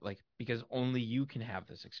 and like because only you can have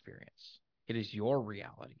this experience. It is your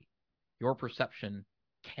reality. Your perception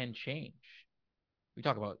can change. We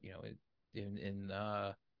talk about in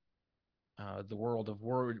the world of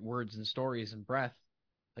words and stories and breath,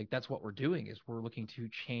 like that's what we're doing is we're looking to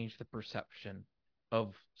change the perception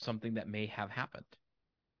of something that may have happened.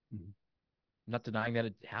 Hmm. I'm not denying that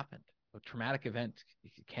it happened. A traumatic event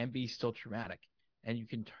can be still traumatic, and you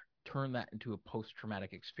can turn that into a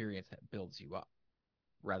post-traumatic experience that builds you up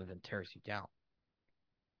rather than tears you down.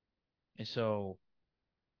 And so,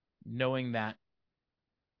 knowing that,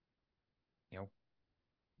 you know,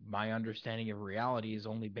 my understanding of reality is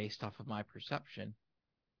only based off of my perception,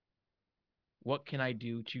 what can I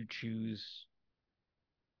do to choose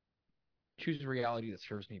a reality that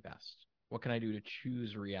serves me best? What can I do to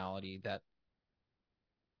choose a reality that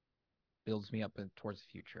builds me up towards the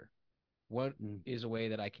future? What Mm. is a way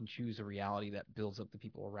that I can choose a reality that builds up the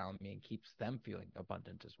people around me and keeps them feeling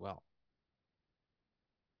abundant as well?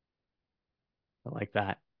 I like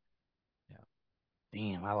that. Yeah,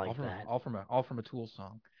 Damn, I all like from that. all from a Tool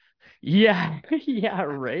song. Yeah, yeah,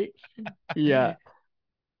 right. Yeah.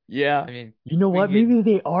 Yeah. I mean, You know we what? get, Maybe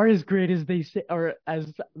they are as great as they say, or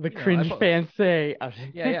as the I cringe pull, fans say.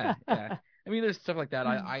 yeah, yeah, yeah. I mean, there's stuff like that.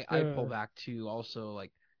 I pull Uh, back to also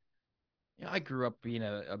like, I grew up being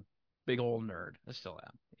a big old nerd. I still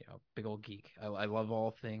am, big old geek. I love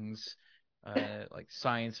all things like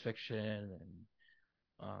science fiction and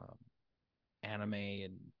um, anime,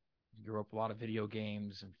 and grew up a lot of video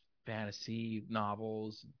games and fantasy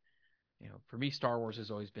novels. For me, Star Wars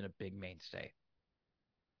has always been a big mainstay.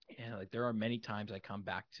 And like there are many times I come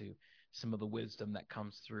back to some of the wisdom that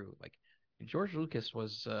comes through. Like George Lucas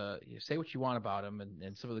was, you say what you want about him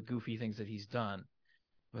and some of the goofy things that he's done,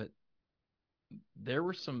 but there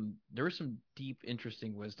were some deep,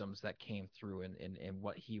 interesting wisdoms that came through in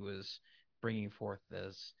what he was bringing forth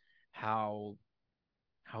as how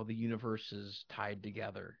how the universe is tied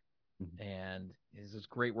together, and is this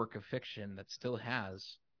great work of fiction that still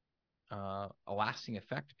has a lasting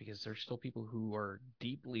effect because there's still people who are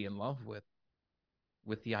deeply in love with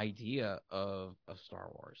the idea of Star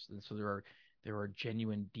Wars. And so there are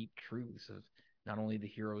genuine deep truths of not only the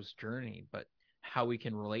hero's journey, but how we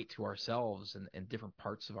can relate to ourselves and different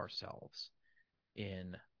parts of ourselves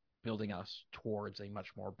in building us towards a much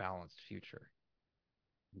more balanced future.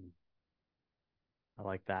 I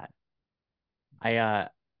like that. I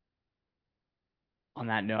On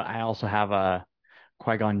that note, I also have a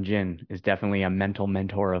Qui-Gon Jinn is definitely a mental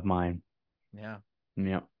mentor of mine. Yeah.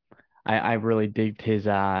 Yeah. I really digged his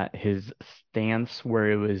stance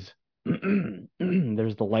where it was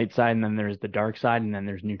there's the light side and then there's the dark side and then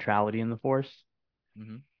there's neutrality in the force.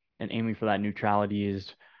 Mm-hmm. And aiming for that neutrality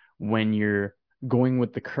is when you're going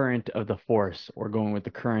with the current of the force or going with the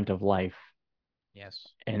current of life. Yes.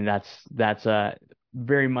 And that's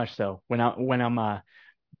very much so. When I'm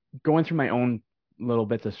going through my own little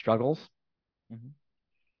bits of struggles, Mm-hmm.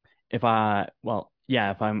 if I well,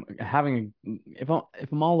 yeah, if I'm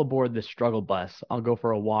all aboard the struggle bus, I'll go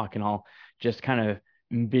for a walk and I'll just kind of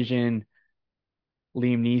envision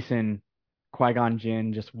Liam Neeson, Qui-Gon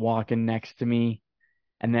Jinn just walking next to me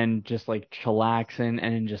and then just like chillaxing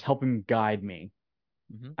and then just helping guide me.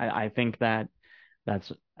 Mm-hmm. I think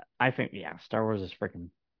that's I think yeah, Star Wars is freaking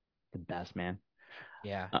the best, man.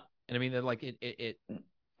 Yeah. Uh, And I mean, like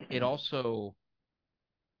it also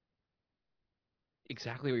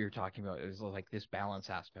exactly what you're talking about is like this balance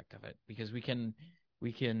aspect of it because we can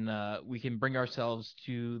bring ourselves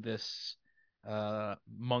to this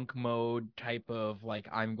monk mode type of like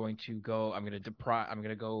I'm going to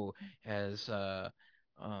go as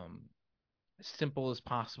um simple as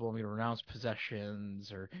possible. I'm going to renounce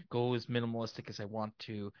possessions or go as minimalistic as I want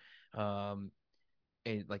to. um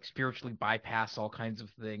like spiritually bypass all kinds of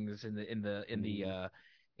things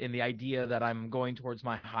in the idea that I'm going towards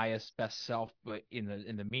my highest best self, but in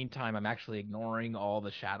the meantime I'm actually ignoring all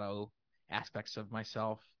the shadow aspects of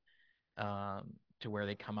myself, to where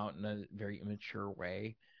they come out in a very immature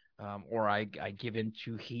way. Or I give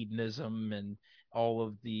into hedonism and all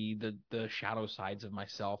of the shadow sides of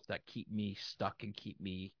myself that keep me stuck and keep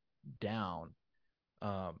me down.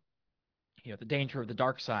 um, the danger of the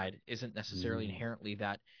dark side isn't necessarily mm, inherently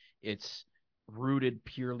that it's rooted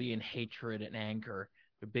purely in hatred and anger.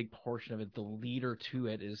 A big portion of it, the leader to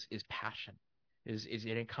it, is passion, is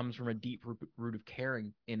and it comes from a deep root of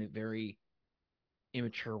caring in a very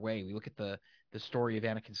immature way. We look at the story of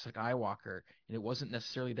Anakin Skywalker, and it wasn't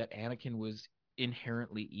necessarily that Anakin was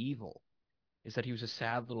inherently evil. Is that he was a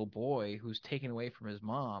sad little boy who was taken away from his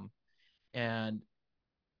mom and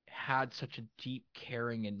had such a deep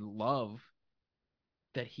caring and love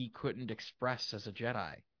that he couldn't express as a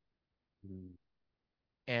Jedi. mm,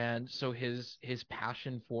 And so his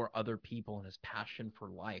passion for other people and his passion for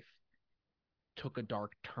life took a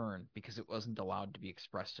dark turn because it wasn't allowed to be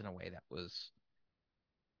expressed in a way that was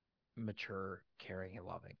mature, caring, and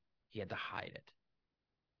loving. He had to hide it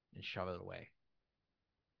and shove it away.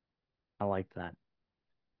 I like that.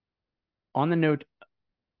 On the note,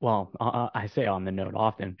 well, I say on the note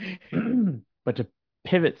often, but to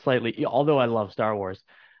pivot slightly, although I love Star Wars,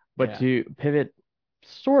 but Yeah. to pivot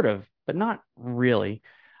sort of, but not really.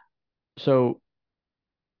 So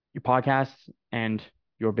your podcast and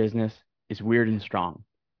your business is weird and strong.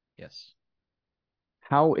 Yes.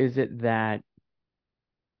 How is it that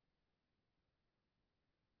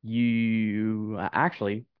you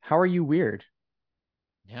actually, how are you weird?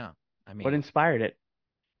 Yeah. I What mean, inspired it?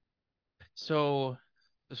 so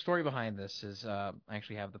the story behind this is, I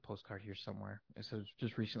actually have the postcard here somewhere. So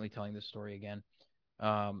just recently telling this story again.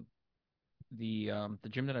 Um, the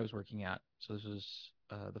gym that I was working at. So this was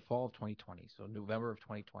the fall of 2020, so November of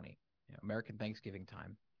 2020, American Thanksgiving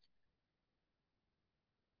time.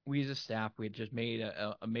 We as a staff, we had just made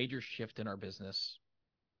a major shift in our business,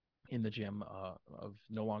 in the gym, of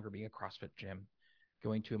no longer being a CrossFit gym,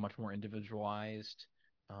 going to a much more individualized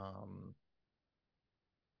um,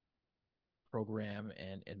 program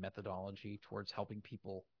and methodology towards helping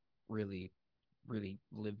people really, really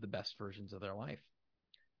live the best versions of their life.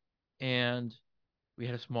 And we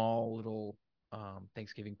had a small little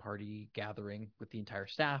Thanksgiving party gathering with the entire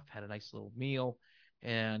staff, had a nice little meal.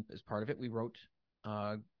 And as part of it, we wrote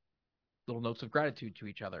uh, little notes of gratitude to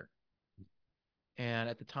each other. And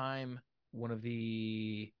at the time, one of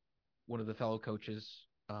the one of the fellow coaches,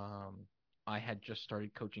 I had just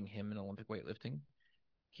started coaching him in Olympic weightlifting.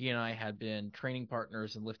 He and I had been training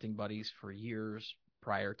partners and lifting buddies for years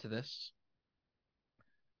prior to this,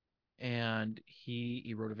 and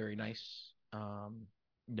he wrote a very nice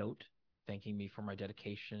note thanking me for my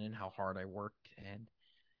dedication and how hard I worked. And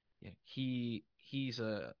yeah, he's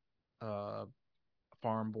a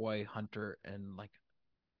farm boy hunter, and like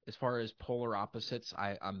as far as polar opposites,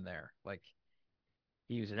 I'm there. Like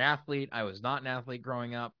he was an athlete. I was not an athlete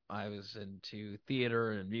growing up. I was into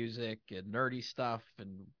theater and music and nerdy stuff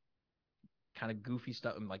and kind of goofy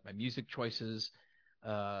stuff and like my music choices.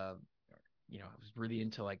 Uh, I was really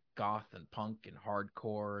into like goth and punk and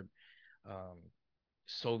hardcore, um,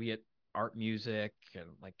 Soviet art music and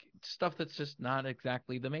like stuff that's just not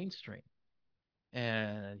exactly the mainstream.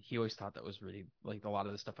 And he always thought that was really like a lot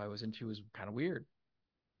of the stuff I was into was kind of weird.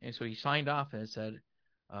 And so he signed off and it said,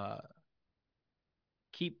 uh,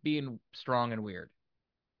 keep being strong and weird.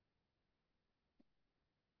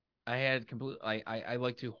 I had complete. I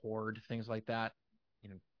like to hoard things like that. You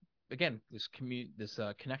know, again, this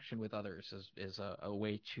connection with others is a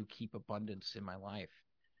way to keep abundance in my life.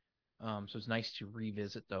 So it's nice to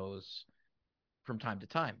revisit those from time to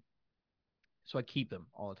time. So I keep them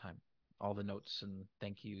all the time, all the notes and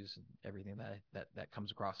thank yous and everything that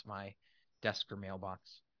comes across my desk or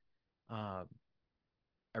mailbox. Uh,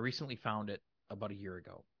 I recently found it about a year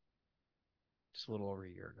ago, just a little over a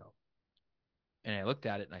year ago, and I looked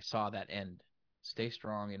at it and I saw that end, "Stay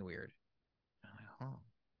strong and weird." And I'm like,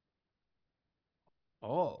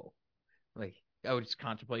 oh, like I was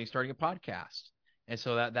contemplating starting a podcast, and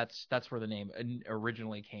so that's where the name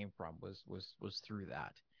originally came from was through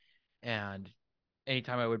that. And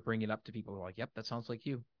anytime I would bring it up to people, were like, "Yep, that sounds like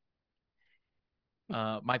you."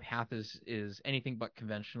 My path is anything but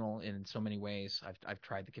conventional in so many ways. I've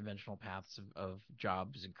tried the conventional paths of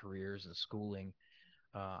jobs and careers and schooling.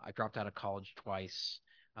 I dropped out of college twice.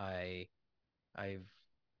 I I've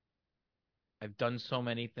I've done so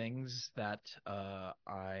many things that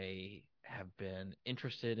I have been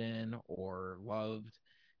interested in or loved,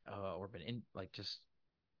 or been in like just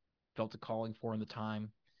felt a calling for in the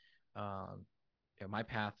time. Um, my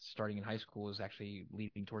path starting in high school is actually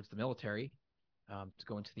leading towards the military, to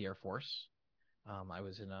go into the Air Force. I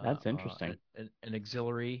was in That's interesting. an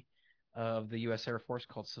auxiliary of the U.S. Air Force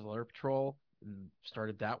called Civil Air Patrol, and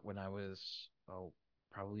started that when I was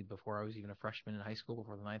probably before I was even a freshman in high school,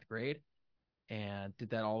 before the ninth grade, and did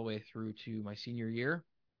that all the way through to my senior year.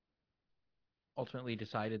 Ultimately,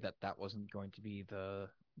 decided that that wasn't going to be the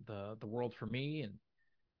world for me, and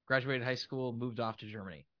graduated high school, moved off to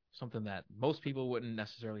Germany. Something that most people wouldn't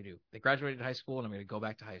necessarily do. They graduated high school, and I'm going to go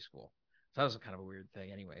back to high school. So that was kind of a weird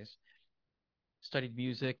thing, anyways. Studied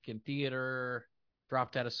music and theater,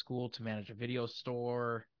 dropped out of school to manage a video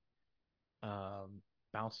store, um,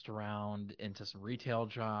 bounced around into some retail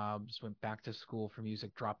jobs, went back to school for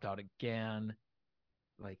music, dropped out again.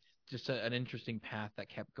 Like just an interesting path that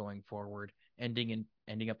kept going forward, ending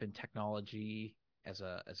up in technology as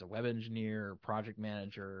a web engineer, project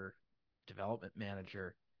manager, development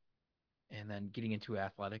manager, and then getting into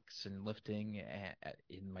athletics and lifting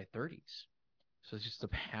in my 30s. So it's just a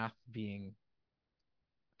path being.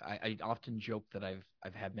 I often joke that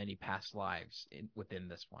I've had many past lives within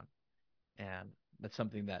this one, and that's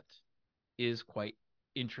something that is quite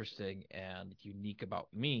interesting and unique about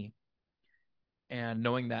me. And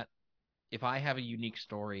knowing that if I have a unique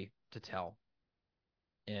story to tell,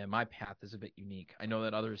 and my path is a bit unique, I know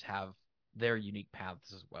that others have their unique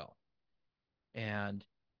paths as well. And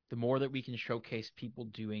the more that we can showcase people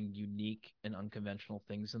doing unique and unconventional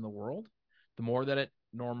things in the world, the more that it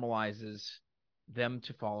normalizes them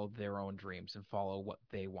to follow their own dreams and follow what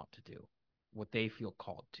they want to do, what they feel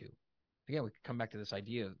called to. Again, we could come back to this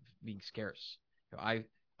idea of being scarce. I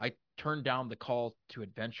turned down the call to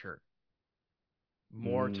adventure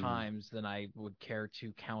more Mm, times than I would care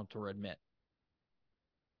to count or admit.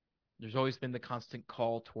 There's always been the constant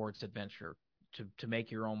call towards adventure, to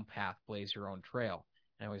make your own path, blaze your own trail.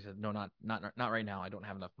 And I always said, no, not right now. I don't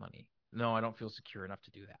have enough money. No, I don't feel secure enough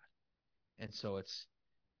to do that. And so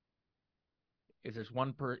If there's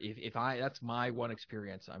one if I that's my one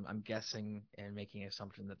experience, I'm guessing and making an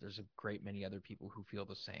assumption that there's a great many other people who feel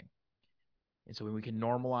the same. And so when we can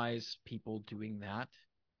normalize people doing that,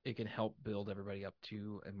 it can help build everybody up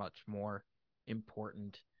to a much more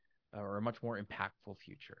important or a much more impactful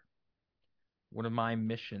future. One of my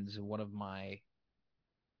missions and one of my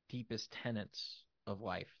deepest tenets of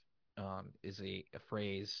life is a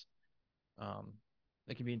phrase um,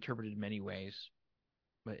 that can be interpreted in many ways,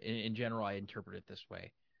 but in general, I interpret it this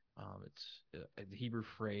way. It's the Hebrew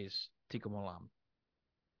phrase "tikkun olam."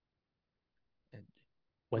 It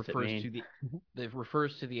What's it refers mean? to it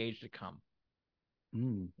refers to the age to come.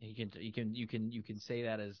 Mm. You can say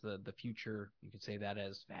that as the future. You can say that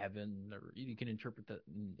as heaven, or you can interpret that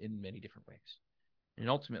in many different ways. And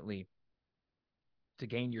ultimately, to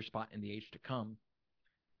gain your spot in the age to come,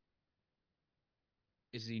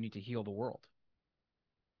 is that you need to heal the world.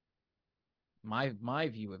 My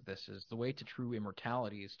view of this is the way to true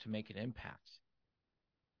immortality is to make an impact,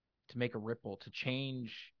 to make a ripple, to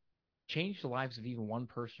change the lives of even one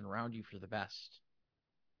person around you for the best,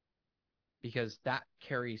 because that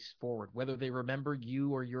carries forward. Whether they remember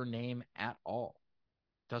you or your name at all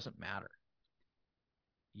doesn't matter.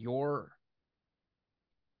 Your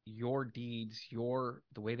deeds,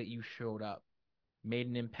 the way that you showed up made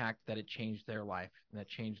an impact, that it changed their life, and that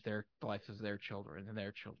changed the life of their children and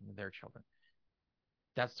their children and their children.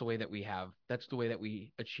 That's the way that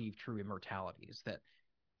we achieve true immortality, is that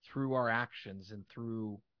through our actions and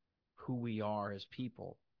through who we are as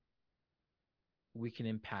people, we can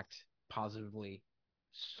impact positively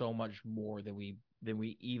so much more than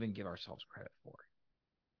we even give ourselves credit for.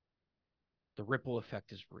 The ripple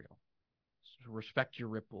effect is real. So respect your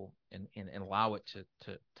ripple, and allow it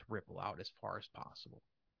to ripple out as far as possible.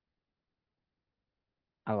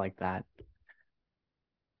 I like that.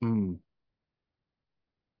 Mm.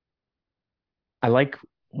 I like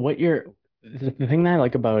what you're the thing that I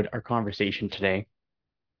like about our conversation today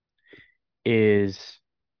is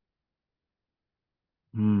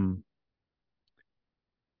mm,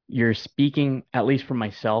 you're speaking, at least for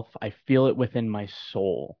myself, I feel it within my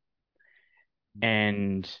soul.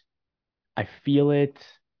 And I feel it,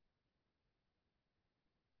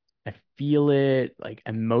 I feel it like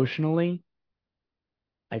emotionally.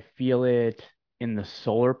 I feel it in the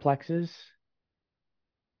solar plexus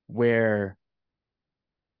where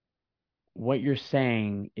what you're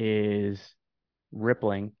saying is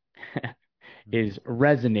rippling, Mm-hmm. is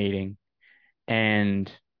resonating, and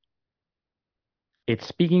it's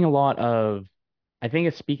speaking a lot of, I think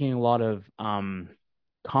it's speaking a lot of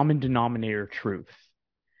common denominator truth,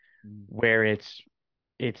 where it's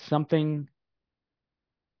something,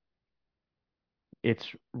 it's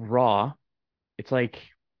raw. It's like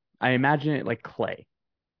I imagine it like clay.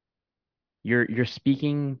 You're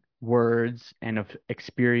speaking words and of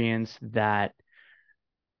experience that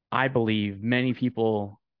I believe many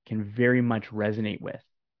people can very much resonate with.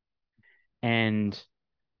 And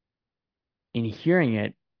in hearing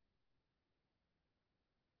it,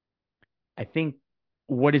 I think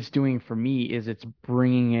what it's doing for me is it's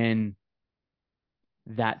bringing in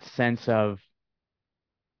that sense of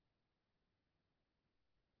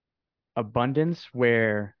abundance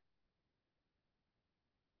where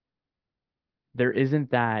there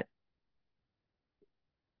isn't that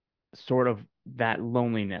sort of that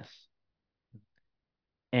loneliness.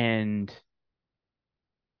 And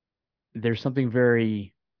there's something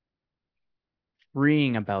very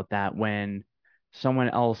freeing about that when someone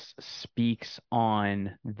else speaks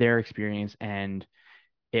on their experience and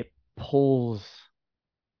it pulls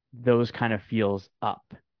those kind of feels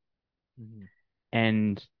up. Mm-hmm.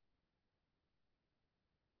 And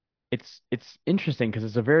it's interesting because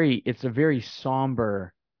it's a very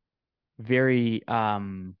somber, very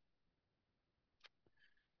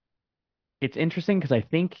it's interesting because I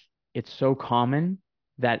think it's so common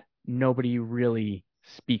that nobody really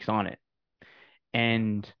speaks on it.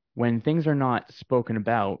 And when things are not spoken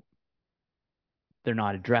about, they're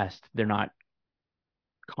not addressed, they're not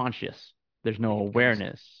conscious, there's They no can become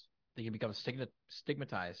awareness. they can become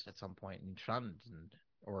stigmatized at some point and shunned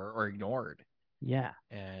or ignored. Yeah.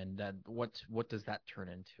 And what does that turn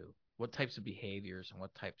into? What types of behaviors and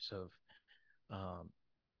what types of um,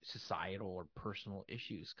 societal or personal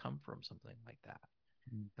issues come from something like that?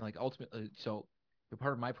 And like ultimately, so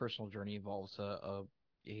part of my personal journey involves I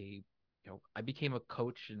became a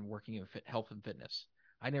coach and working in health and fitness.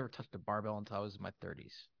 I never touched a barbell until I was in my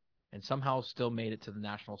 30s, and somehow still made it to the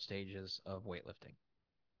national stages of weightlifting,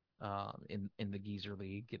 in the Geezer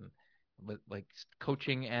League, and with like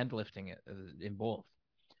coaching and lifting it in both.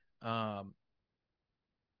 Um,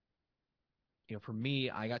 for me,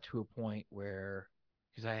 I got to a point where,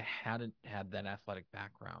 because I hadn't had that athletic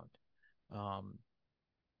background, um,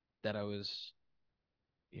 that I was,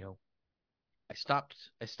 you know, I stopped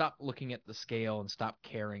looking at the scale and stopped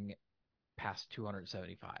caring past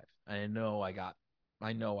 275. I know I got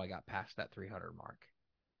past that 300 mark,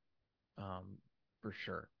 um, for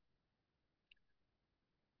sure.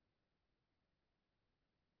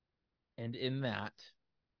 And in that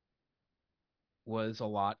was a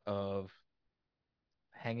lot of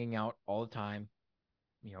hanging out all the time,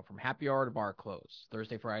 from happy hour to bar close,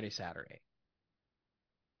 Thursday, Friday, Saturday,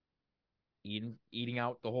 eating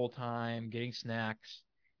out the whole time, getting snacks.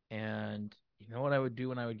 And you know what I would do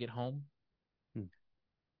when I would get home? Hmm.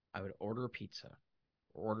 I would order a pizza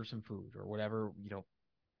or order some food or whatever,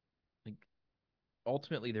 like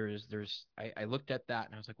ultimately I looked at that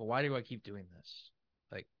and I was like, well, why do I keep doing this?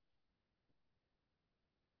 Like,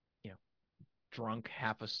 you know, drunk,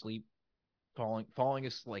 half asleep, falling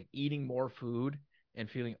asleep, like eating more food and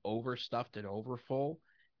feeling overstuffed and overfull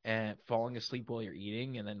and falling asleep while you're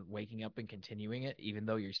eating and then waking up and continuing it, even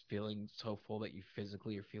though you're feeling so full that you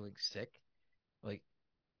physically are feeling sick. Like,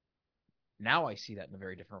 now I see that in a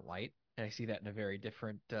very different light, and I see that in a very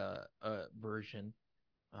different version.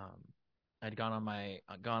 Um, I'd gone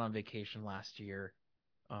on vacation last year,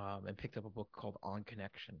 and picked up a book called On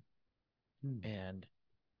Connection, Hmm. and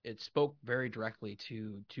it spoke very directly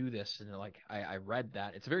to this. And like I read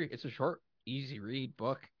that, it's a short, easy read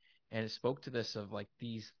book, and it spoke to this of like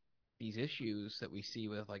these issues that we see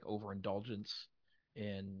with like overindulgence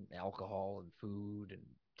in alcohol and food and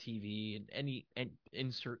TV and any and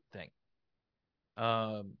insert thing.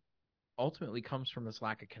 Um, Ultimately comes from this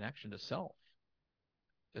lack of connection to self.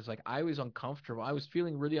 It's like I was uncomfortable. I was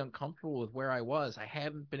feeling really uncomfortable with where I was. I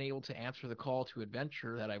haven't been able to answer the call to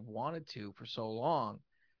adventure that I've wanted to for so long.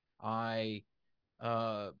 I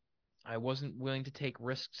uh I wasn't willing to take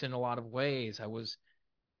risks in a lot of ways. It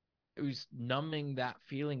was numbing that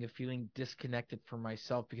feeling of feeling disconnected from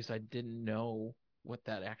myself because I didn't know what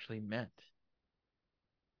that actually meant.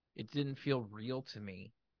 It didn't feel real to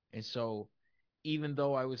me. And so even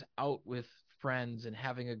though I was out with friends and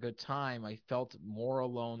having a good time, I felt more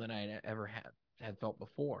alone than I ever had felt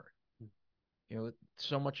before.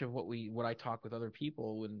 So much of what I talk with other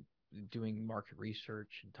people when doing market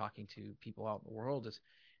research and talking to people out in the world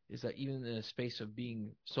is that even in a space of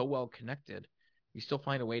being so well connected, we still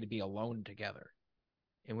find a way to be alone together.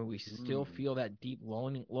 And when we still Hmm. feel that deep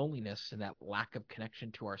loneliness and that lack of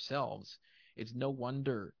connection to ourselves, it's no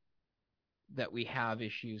wonder that we have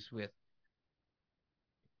issues with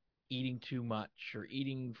eating too much or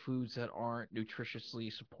eating foods that aren't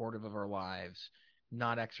nutritiously supportive of our lives,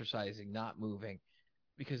 not exercising, not moving.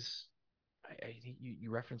 Because I think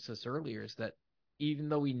you referenced this earlier, is that even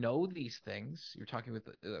though we know these things, you're talking with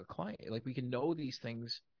a client, like we can know these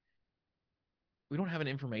things, we don't have an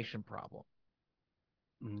information problem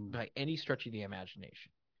Hmm. by any stretch of the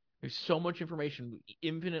imagination. There's so much information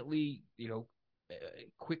infinitely,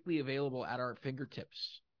 quickly available at our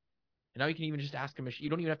fingertips. And now you can even just ask a machine. You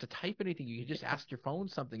don't even have to type anything. You can just Yeah. ask your phone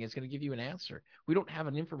something. It's going to give you an answer. We don't have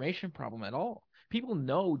an information problem at all. People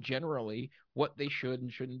know generally what they should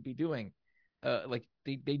and shouldn't be doing. Like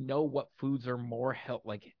they know what foods are more health,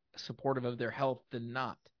 like supportive of their health than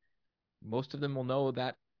not. Most of them will know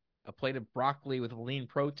that a plate of broccoli with lean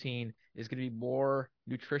protein is going to be more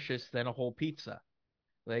nutritious than a whole pizza.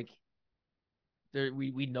 Like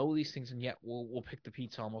we know these things, and yet we'll pick the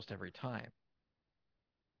pizza almost every time,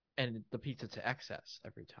 and the pizza to excess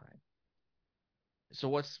every time. So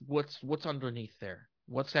what's underneath there?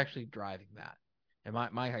 What's actually driving that? And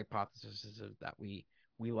my hypothesis is that we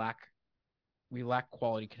lack we lack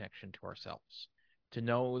quality connection to ourselves. To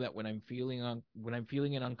know that when I'm feeling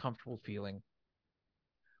an uncomfortable feeling,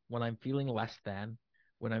 when I'm feeling less than,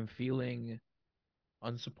 when I'm feeling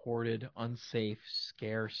unsupported, unsafe,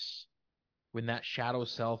 scarce, when that shadow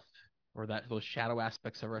self or that those shadow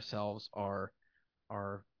aspects of ourselves are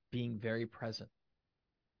being very present,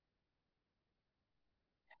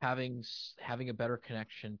 having having a better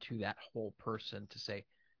connection to that whole person to say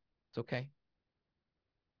it's okay.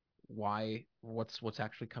 Why? What's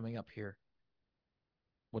actually coming up here?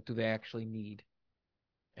 What do they actually need,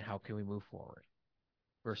 and how can we move forward?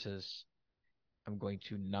 Versus I'm going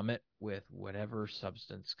to numb it with whatever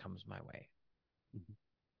substance comes my way.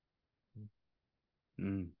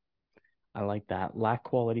 Hmm. I like that. Lack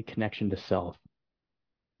quality connection to self.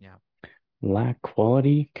 Yeah. Lack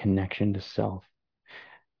quality connection to self.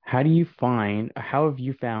 How have you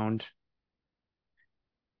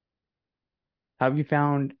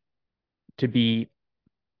found to be,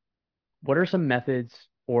 what are some methods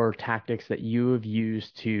or tactics that you have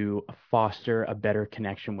used to foster a better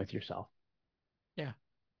connection with yourself? Yeah,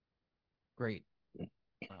 great.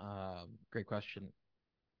 Great question.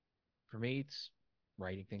 For me, it's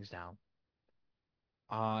writing things down.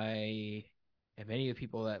 I and many of the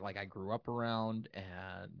people that like I grew up around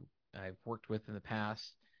and I've worked with in the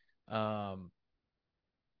past, um,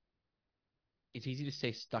 it's easy to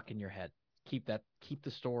stay stuck in your head. Keep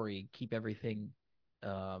the story, keep everything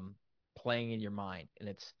um, playing in your mind, and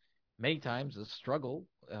it's many times a struggle,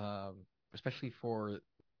 especially for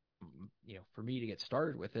for me to get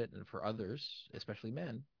started with it, and for others, especially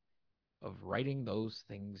men, of writing those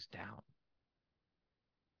things down,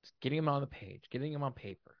 just getting them on the page, getting them on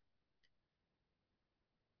paper.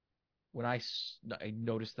 When I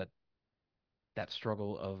noticed that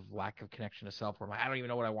struggle of lack of connection to self, where I don't even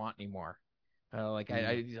know what I want anymore. Like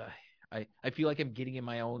Mm, I feel like I'm getting in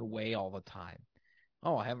my own way all the time.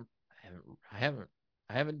 Oh, I haven't, I haven't,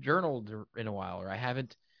 I haven't journaled in a while, or I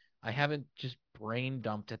haven't just brain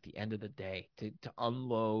dumped at the end of the day to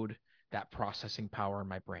unload that processing power in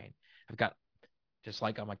my brain. I've got just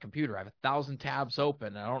like on my computer, I have 1,000 tabs open,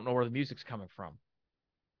 and I don't know where the music's coming from.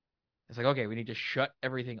 It's like, okay, we need to shut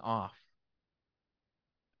everything off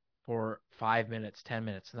for 5 minutes, 10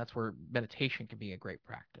 minutes. And that's where meditation can be a great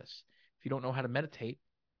practice. If you don't know how to meditate,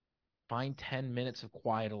 find 10 minutes of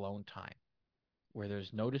quiet alone time where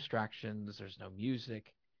there's no distractions, there's no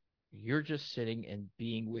music. You're just sitting and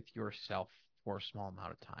being with yourself for a small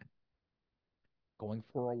amount of time. Going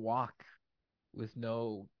for a walk with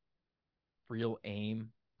no real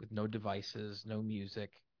aim, with no devices, no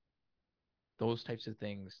music, those types of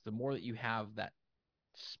things. The more that you have that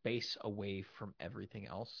space away from everything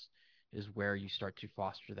else is where you start to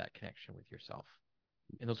foster that connection with yourself.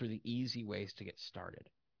 And those are the easy ways to get started: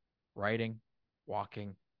 writing,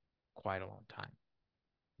 walking, quiet alone time.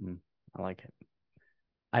 mm, I like it.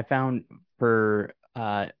 I found for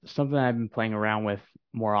something I've been playing around with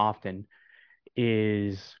more often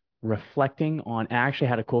is reflecting on. I actually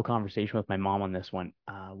had a cool conversation with my mom on this one.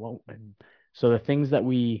 So the things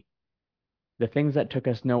that took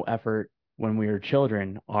us no effort when we were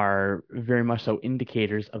children are very much so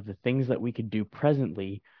indicators of the things that we could do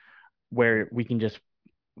presently, where we can just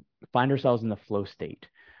find ourselves in the flow state,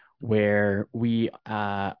 where we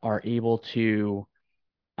are able to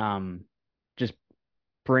um, just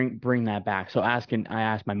bring that back. So I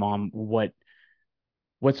asked my mom what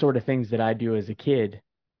sort of things did I do as a kid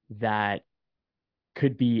that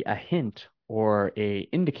could be a hint or a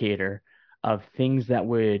indicator of things that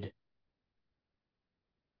would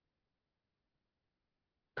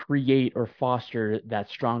create or foster that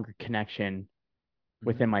stronger connection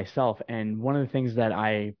Mm-hmm. within myself. And one of the things that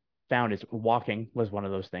I found is walking was one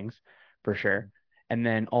of those things for Mm-hmm. sure. And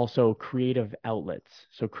then also creative outlets,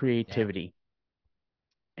 so Yeah. creativity.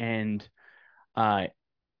 And uh,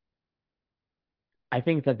 I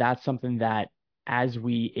think that that's something that as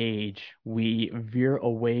we age, we veer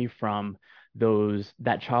away from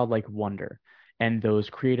that childlike wonder and those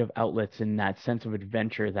creative outlets and that sense of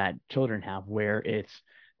adventure that children have, where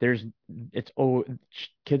there's it's oh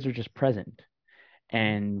kids are just present,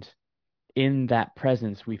 Mm-hmm. and in that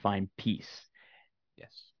presence we find peace.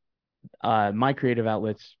 Yes. My creative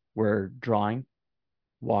outlets were drawing,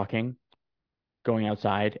 walking, going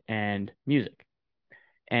outside, and music.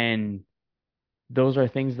 And those are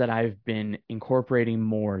things that I've been incorporating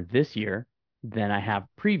more this year than I have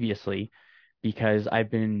previously because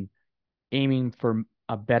I've been aiming for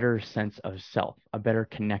a better sense of self, a better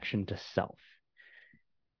connection to self.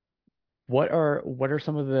 What are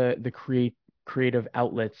some of the creative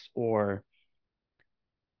outlets or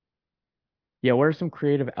yeah, what are some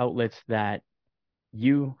creative outlets that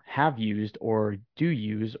you have used or do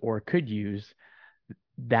use or could use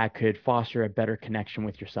that could foster a better connection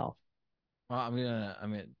with yourself? Well,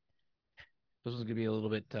 this is gonna be a little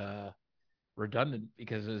bit redundant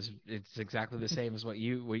because it's exactly the same as what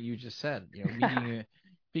you just said. You know, me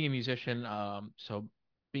being a musician, so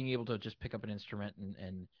being able to just pick up an instrument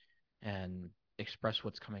and express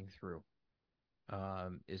what's coming through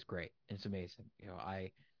is great. It's amazing. You know,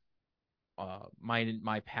 I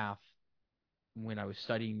my path when I was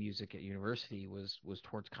studying music at university was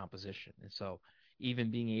towards composition, and so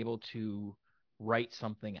even being able to write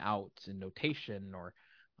something out in notation or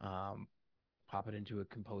um, pop it into a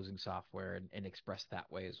composing software and express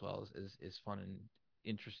that way as well is fun and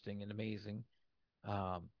interesting and amazing.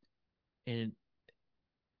 Um, in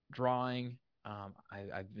drawing,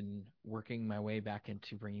 I've been working my way back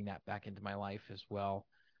into bringing that back into my life as well.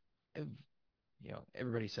 I've,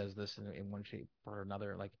 everybody says this in one shape or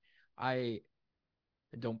another. Like I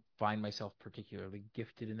don't find myself particularly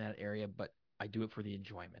gifted in that area, but I do it for the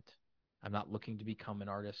enjoyment. I'm not looking to become an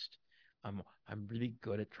artist. I'm really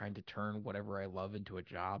good at trying to turn whatever I love into a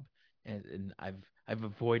job, and I've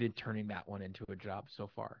avoided turning that one into a job so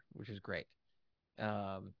far, which is great.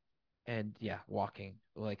 Um, and yeah, walking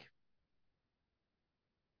like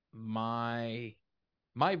my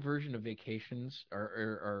my version of vacations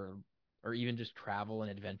or even just travel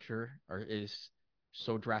and adventure is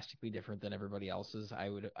so drastically different than everybody else's. I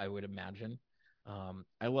would imagine.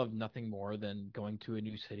 I love nothing more than going to a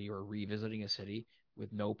new city or revisiting a city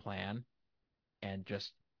with no plan and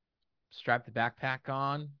just strap the backpack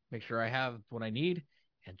on, make sure I have what I need,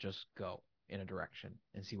 and just go in a direction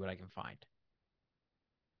and see what I can find.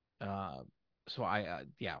 Uh, so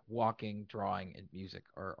yeah, walking, drawing, and music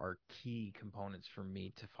are key components for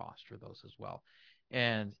me to foster those as well.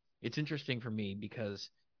 And it's interesting for me because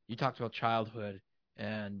you talked about childhood,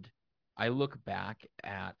 and I look back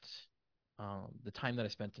at the time that I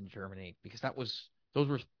spent in Germany because those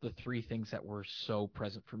were the three things that were so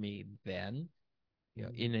present for me then. You know,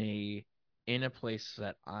 in a place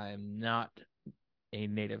that I'm not a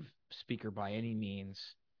native speaker by any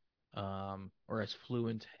means, or as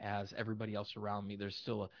fluent as everybody else around me. There's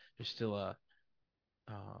still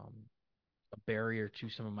um, a barrier to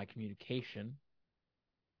some of my communication,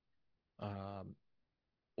 um,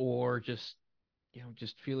 or just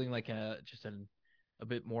just feeling like a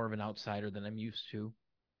bit more of an outsider than I'm used to,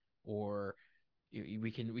 or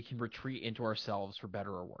we can retreat into ourselves for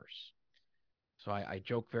better or worse. So I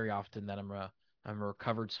joke very often that I'm a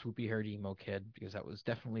recovered swoopy haired emo kid because that was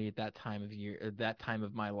definitely at that time of year, that time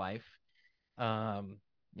of my life. Um,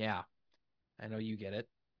 yeah, I know you get it.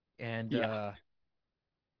 And Yeah.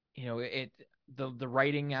 the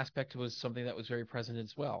writing aspect was something that was very present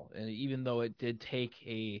as well. And even though it could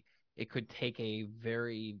take a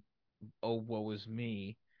very oh woe is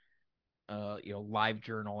me, live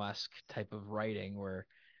journal esque type of writing where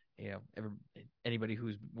anybody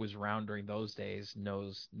who was around during those days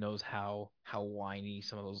knows how whiny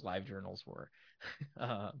some of those live journals were.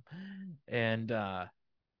 uh, and I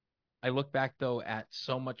look back though at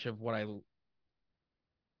so much of what I've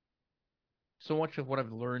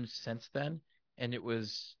learned since then, and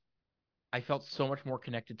I felt so much more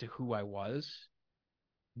connected to who I was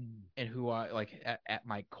and who I like at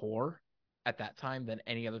my core at that time than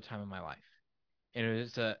any other time in my life. And it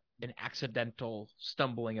was an accidental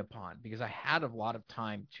stumbling upon because I had a lot of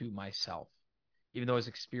time to myself, even though I was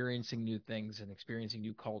experiencing new things and experiencing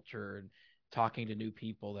new culture and talking to new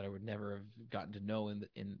people that I would never have gotten to know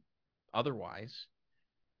in otherwise.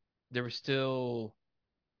 There was still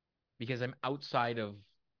because I'm outside of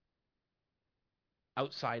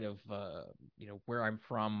where I'm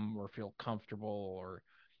from or feel comfortable or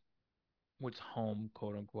what's home,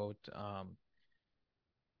 quote unquote.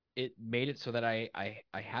 It made it so that I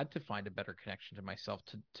had to find a better connection to myself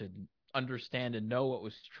to understand and know what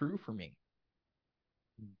was true for me.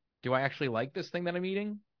 Do I actually like this thing that I'm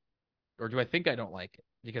eating, or do I think I don't like it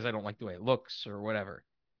because I don't like the way it looks or whatever?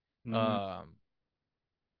 Mm. Um,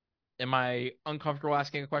 am I uncomfortable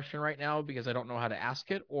asking a question right now because I don't know how to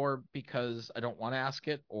ask it, or because I don't want to ask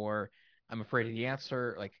it, or I'm afraid of the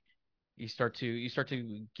answer? Like you start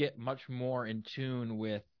to get much more in tune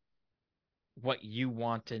with what you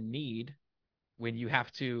want and need when you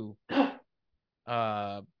have to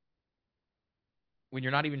uh when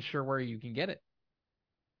you're not even sure where you can get it.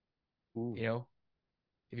 Ooh. You know,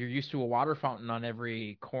 if you're used to a water fountain on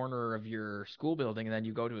every corner of your school building, and then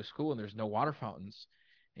you go to a school and there's no water fountains,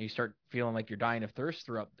 and you start feeling like you're dying of thirst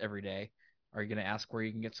throughout every day, are you going to ask where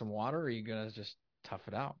you can get some water, or are you going to just tough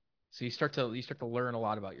it out? So you start to learn a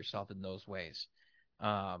lot about yourself in those ways.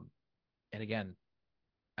 Um, and again,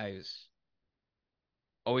 I was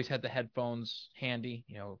always had the headphones handy.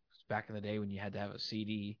 Back in the day when you had to have a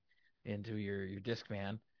CD into your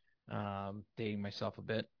Discman. Dating myself a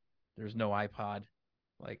bit. There's no iPod,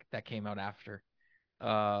 like that came out after.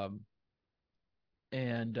 Um,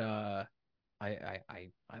 and I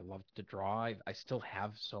loved to draw. I still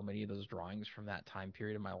have so many of those drawings from that time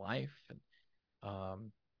period in my life,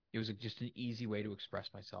 and it was just an easy way to express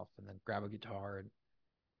myself. And then grab a guitar and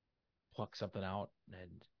pluck something out,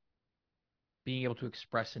 and being able to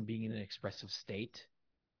express and being in an expressive state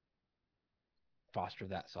foster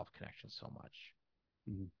that self connection so much.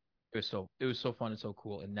 Mm. It was so fun and so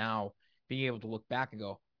cool. And now being able to look back and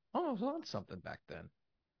go, oh, I was on something back then.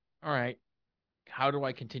 All right, how do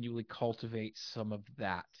I continually cultivate some of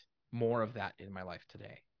that, more of that in my life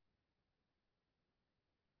today?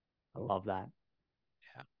 I love that.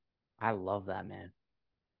 Yeah, I love that, man.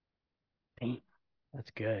 Damn,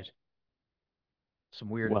 that's good. some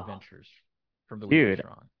weird Well, adventures from the weak and dude,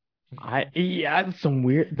 strong. Yeah, some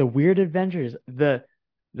weird the weird adventures. The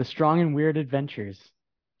strong and weird adventures.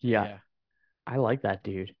 Yeah, Yeah. I like that,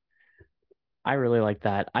 dude. I really like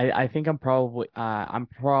that. I think I'm probably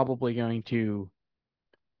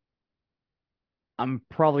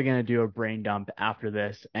gonna do a brain dump after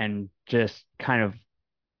this and just kind of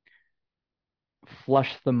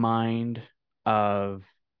flush the mind of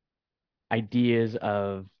ideas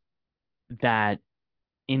of that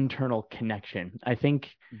internal connection.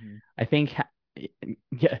 Hmm. I think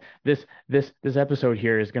yeah, this episode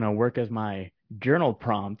here is going to work as my journal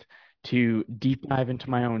prompt to deep dive into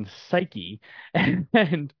my own psyche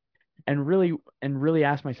and and really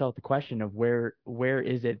ask myself the question of where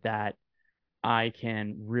is it that I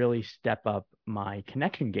can really step up my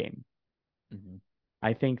connection game. Hmm.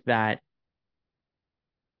 I think that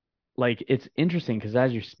like it's interesting because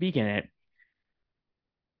as you're speaking it,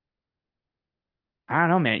 I don't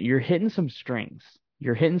know, man, you're hitting some strings.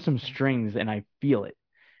 You're hitting some Okay. strings and I feel it.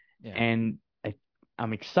 Yeah. And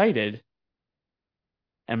I'm excited.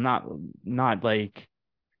 I'm not like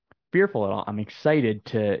fearful at all. I'm excited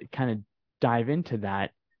to kind of dive into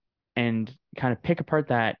that and kind of pick apart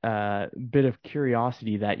that bit of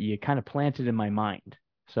curiosity that you kind of planted in my mind.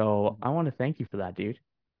 So Hmm. I want to thank you for that, dude.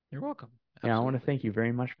 You're welcome. Yeah, I want to Absolutely. thank you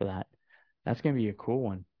very much for that. That's Yeah. gonna be a cool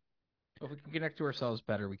one. So if we can connect to ourselves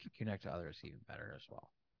better, we can connect to others even better as well.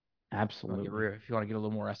 Absolutely. If you want to get a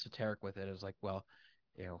little more esoteric with it, it's like, well,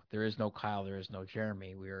 there is no Kyle, there is no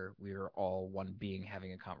Jeremy. We are all one being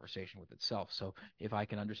having a conversation with itself. So if I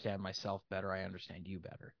can understand myself better, I understand you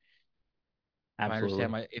better.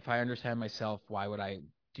 Absolutely. If I understand myself, why would I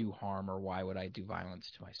do harm or why would I do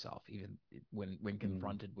violence to myself, even when Mm,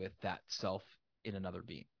 confronted with that self in another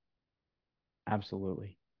being?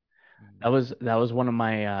 absolutely. Mm. That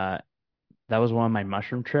was one of my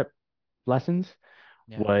mushroom trip lessons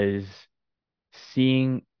Yeah. was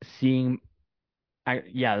seeing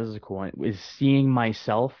yeah, this is a cool one. Is seeing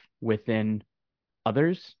myself within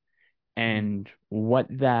others. Hmm. And what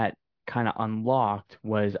that kind of unlocked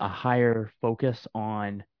was a higher focus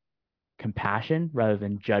on compassion rather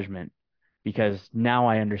than judgment. Yeah. Because now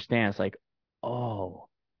I understand it's like, oh,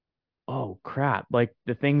 oh crap. Like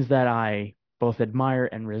the things that I both admire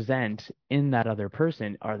and resent in that other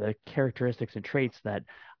person are the characteristics and traits that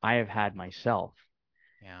I have had myself.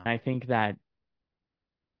 Yeah. And I think that,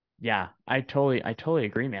 yeah, I totally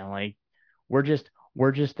agree, man. Like we're just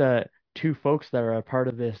two folks that are a part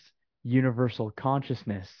of this universal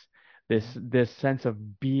consciousness, Hmm. this sense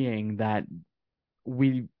of being that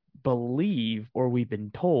we believe or we've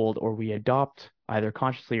been told or we adopt either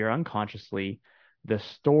consciously or unconsciously the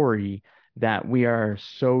story that we are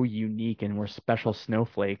so unique and we're special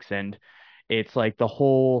snowflakes and it's like the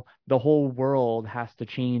whole world has to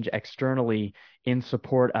change externally in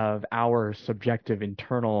support of our subjective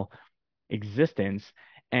internal existence.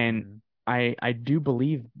 And Hmm. I do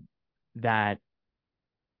believe that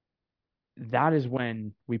that is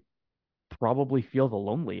when we probably feel the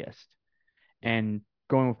loneliest. Yeah. And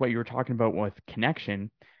going with what you were talking about with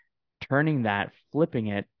connection, turning that, flipping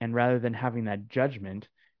it, and rather than having that judgment,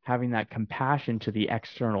 having that compassion to the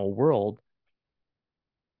external world,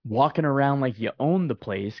 walking around like you own the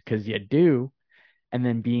place because you do, and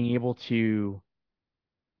then being able to,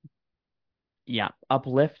 yeah,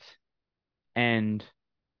 uplift and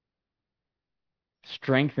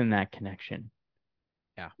strengthen that connection.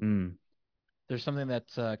 Yeah. Mm, There's something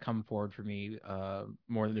that's come forward for me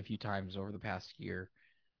more than a few times over the past year,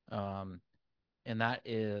 um, and that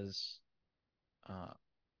is uh,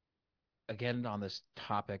 again on this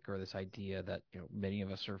topic or this idea that many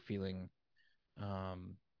of us are feeling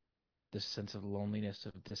um, this sense of loneliness,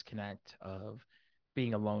 of disconnect, of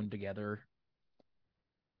being alone together.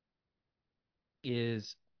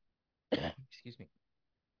 Is excuse me.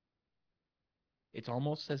 It's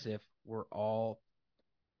almost as if we're all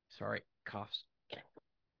sorry coughs.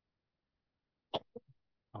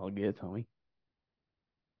 all good, homie.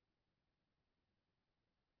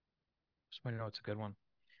 Somebody know it's a good one.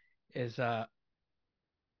 Is remember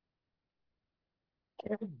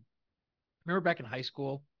back in high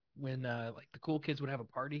school when like the cool kids would have a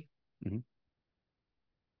party? Mhm.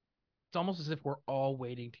 It's almost as if we're all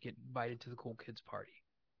waiting to get invited to the cool kids party.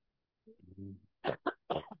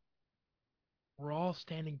 We're all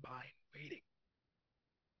standing by and waiting.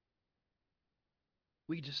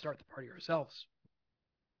 We could just start the party ourselves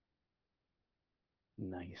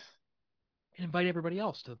Nice. and invite everybody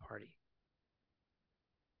else to the party.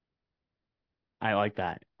 I like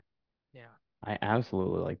that. Yeah. I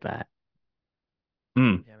absolutely like that.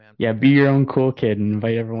 Mm. Yeah, man. Yeah, be your own cool kid and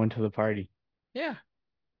invite everyone to the party. Yeah.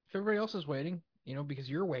 If everybody else is waiting, because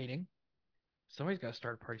you're waiting, Somebody's got to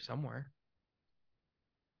start a party somewhere.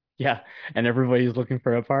 Yeah, and everybody's looking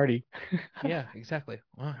for a party. Yeah, exactly.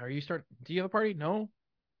 Well, are you start? Do you have a party? No.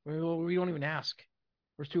 We don't even ask.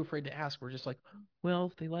 We're too afraid to ask. We're just like, well,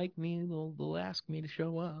 if they like me, they'll ask me to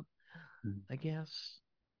show up. I guess.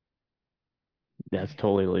 That's Hey,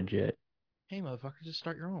 totally legit. hey, motherfucker, just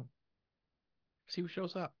start your own. See who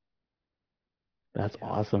shows up. That's Yeah,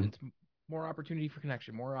 awesome. it's more opportunity for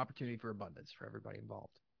connection, more opportunity for abundance for everybody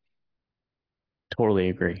involved. Totally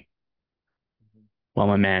agree. Mhm. Well,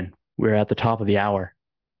 my man, we're at the top of the hour.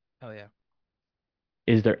 Hell yeah.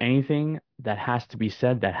 Is there anything that has to be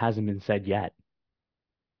said that hasn't been said yet?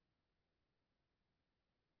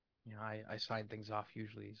 I sign things off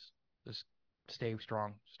usually. Just stay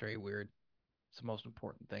strong, stay weird. It's the most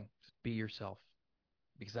important thing. Just be yourself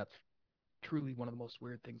because that's truly one of the most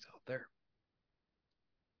weird things out there.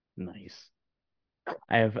 Nice.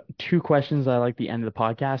 I have two questions I like the end of the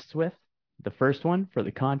podcasts with. The first one for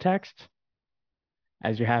the context,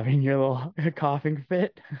 as you're having your little coughing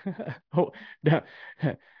fit. Oh, don't,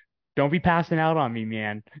 don't be passing out on me,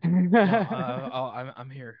 man. No, I'm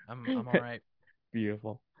here. I'm all right.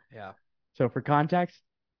 Beautiful. Yeah. So for context,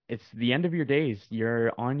 it's the end of your days.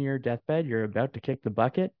 You're on your deathbed. You're about to kick the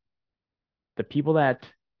bucket. The people that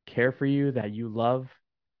care for you, that you love,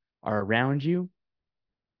 are around you.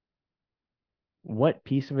 What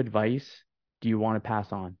piece of advice do you want to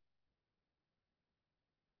pass on?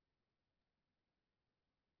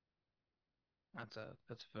 That's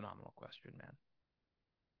a phenomenal question, man.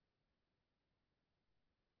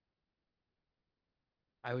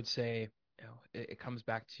 I would say, it comes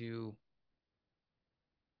back to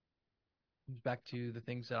the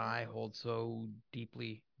things that I hold so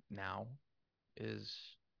deeply now is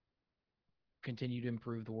continue to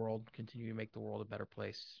improve the world, continue to make the world a better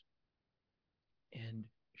place, and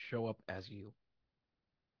show up as you.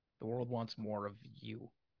 The world wants more of you.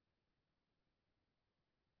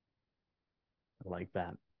 I like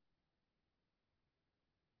that.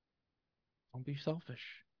 Don't be selfish.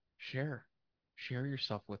 Share. Share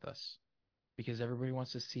yourself with us because everybody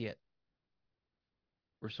wants to see it.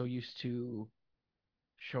 We're so used to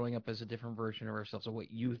showing up as a different version of ourselves or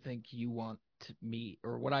what you think you want to me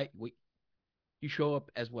or what you show up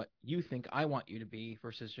as what you think I want you to be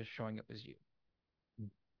versus just showing up as you.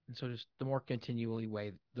 And so just the more continually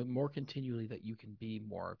that you can be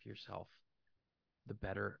more of yourself, the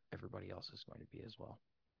better everybody else is going to be as well.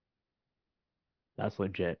 That's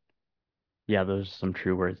legit. Yeah, those are some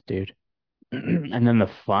true words, dude. And then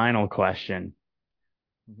the final question,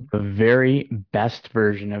 Mm-hmm. the very best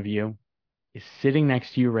version of you is sitting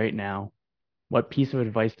next to you right now. What piece of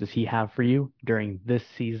advice does he have for you during this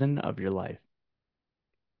season of your life?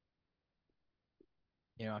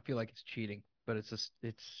 I feel like it's cheating, but it's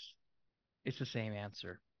the same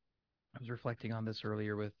answer. I was reflecting on this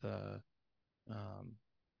earlier with um,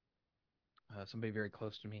 somebody very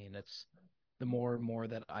close to me, and it's the more and more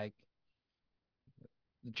that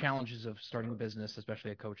the challenges of starting a business,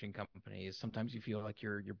 especially a coaching company, is sometimes you feel like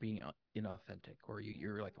you're being inauthentic, or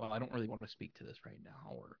you're like, well, I don't really want to speak to this right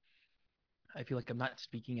now, or I feel like I'm not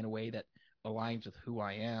speaking in a way that aligns with who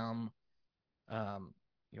I am.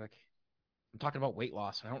 You're like, I'm talking about weight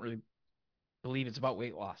loss. I don't really believe it's about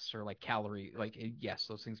weight loss or like calorie. Like, yes,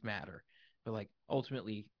 those things matter, but like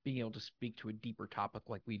ultimately, being able to speak to a deeper topic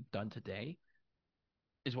like we've done today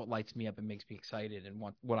is what lights me up and makes me excited and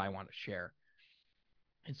what I want to share.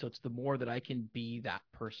 And so it's the more that I can be that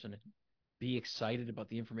person, be excited about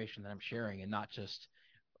the information that I'm sharing, and not just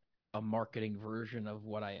a marketing version of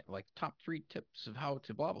what I like. Top 3 tips of how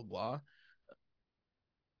to blah blah blah.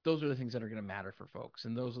 Those are the things that are going to matter for folks,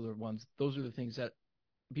 and those are the things that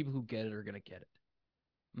people who get it are going to get it.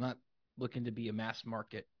 I'm not looking to be a mass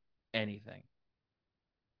market anything.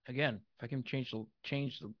 Again, if I can change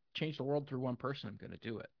the world through one person, I'm going to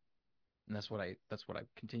do it, and that's what I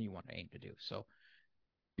continue want to aim to do. So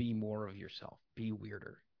be more of yourself, be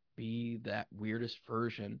weirder, be that weirdest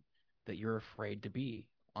version that you're afraid to be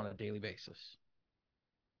on a daily basis.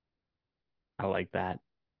 I like that.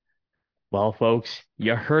 Well, folks,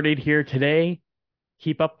 you heard it here today.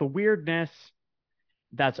 Keep up the weirdness.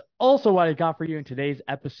 That's also what I got for you in today's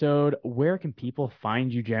episode. Where can people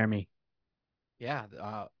find you, Jeremy? Yeah,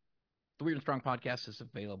 the Weird and Strong podcast is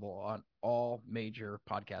available on all major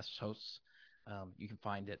podcast hosts. You can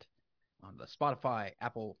find it on the Spotify,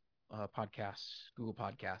 Apple Podcasts, Google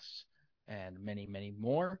Podcasts, and many, many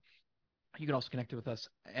more. You can also connect with us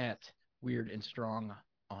at Weird and Strong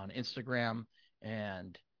on Instagram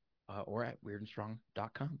and or at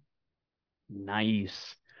weirdandstrong.com.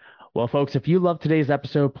 Nice. Well, folks, if you love today's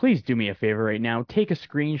episode, please do me a favor right now. Take a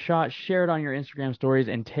screenshot, share it on your Instagram stories,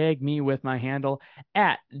 and tag me with my handle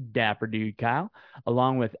at Dapper Dude Kyle,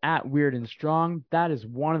 along with at Weird and Strong. That is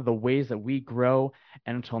one of the ways that we grow.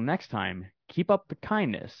 And until next time, keep up the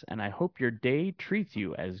kindness, and I hope your day treats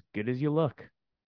you as good as you look.